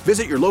switch.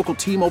 Visit your local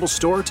T-Mobile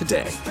store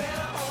today.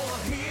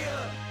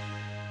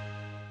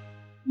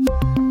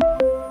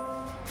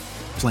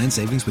 Plan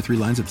savings with 3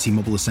 lines of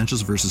T-Mobile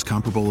Essentials versus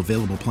comparable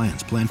available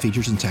plans. Plan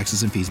features and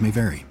taxes and fees may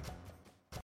vary.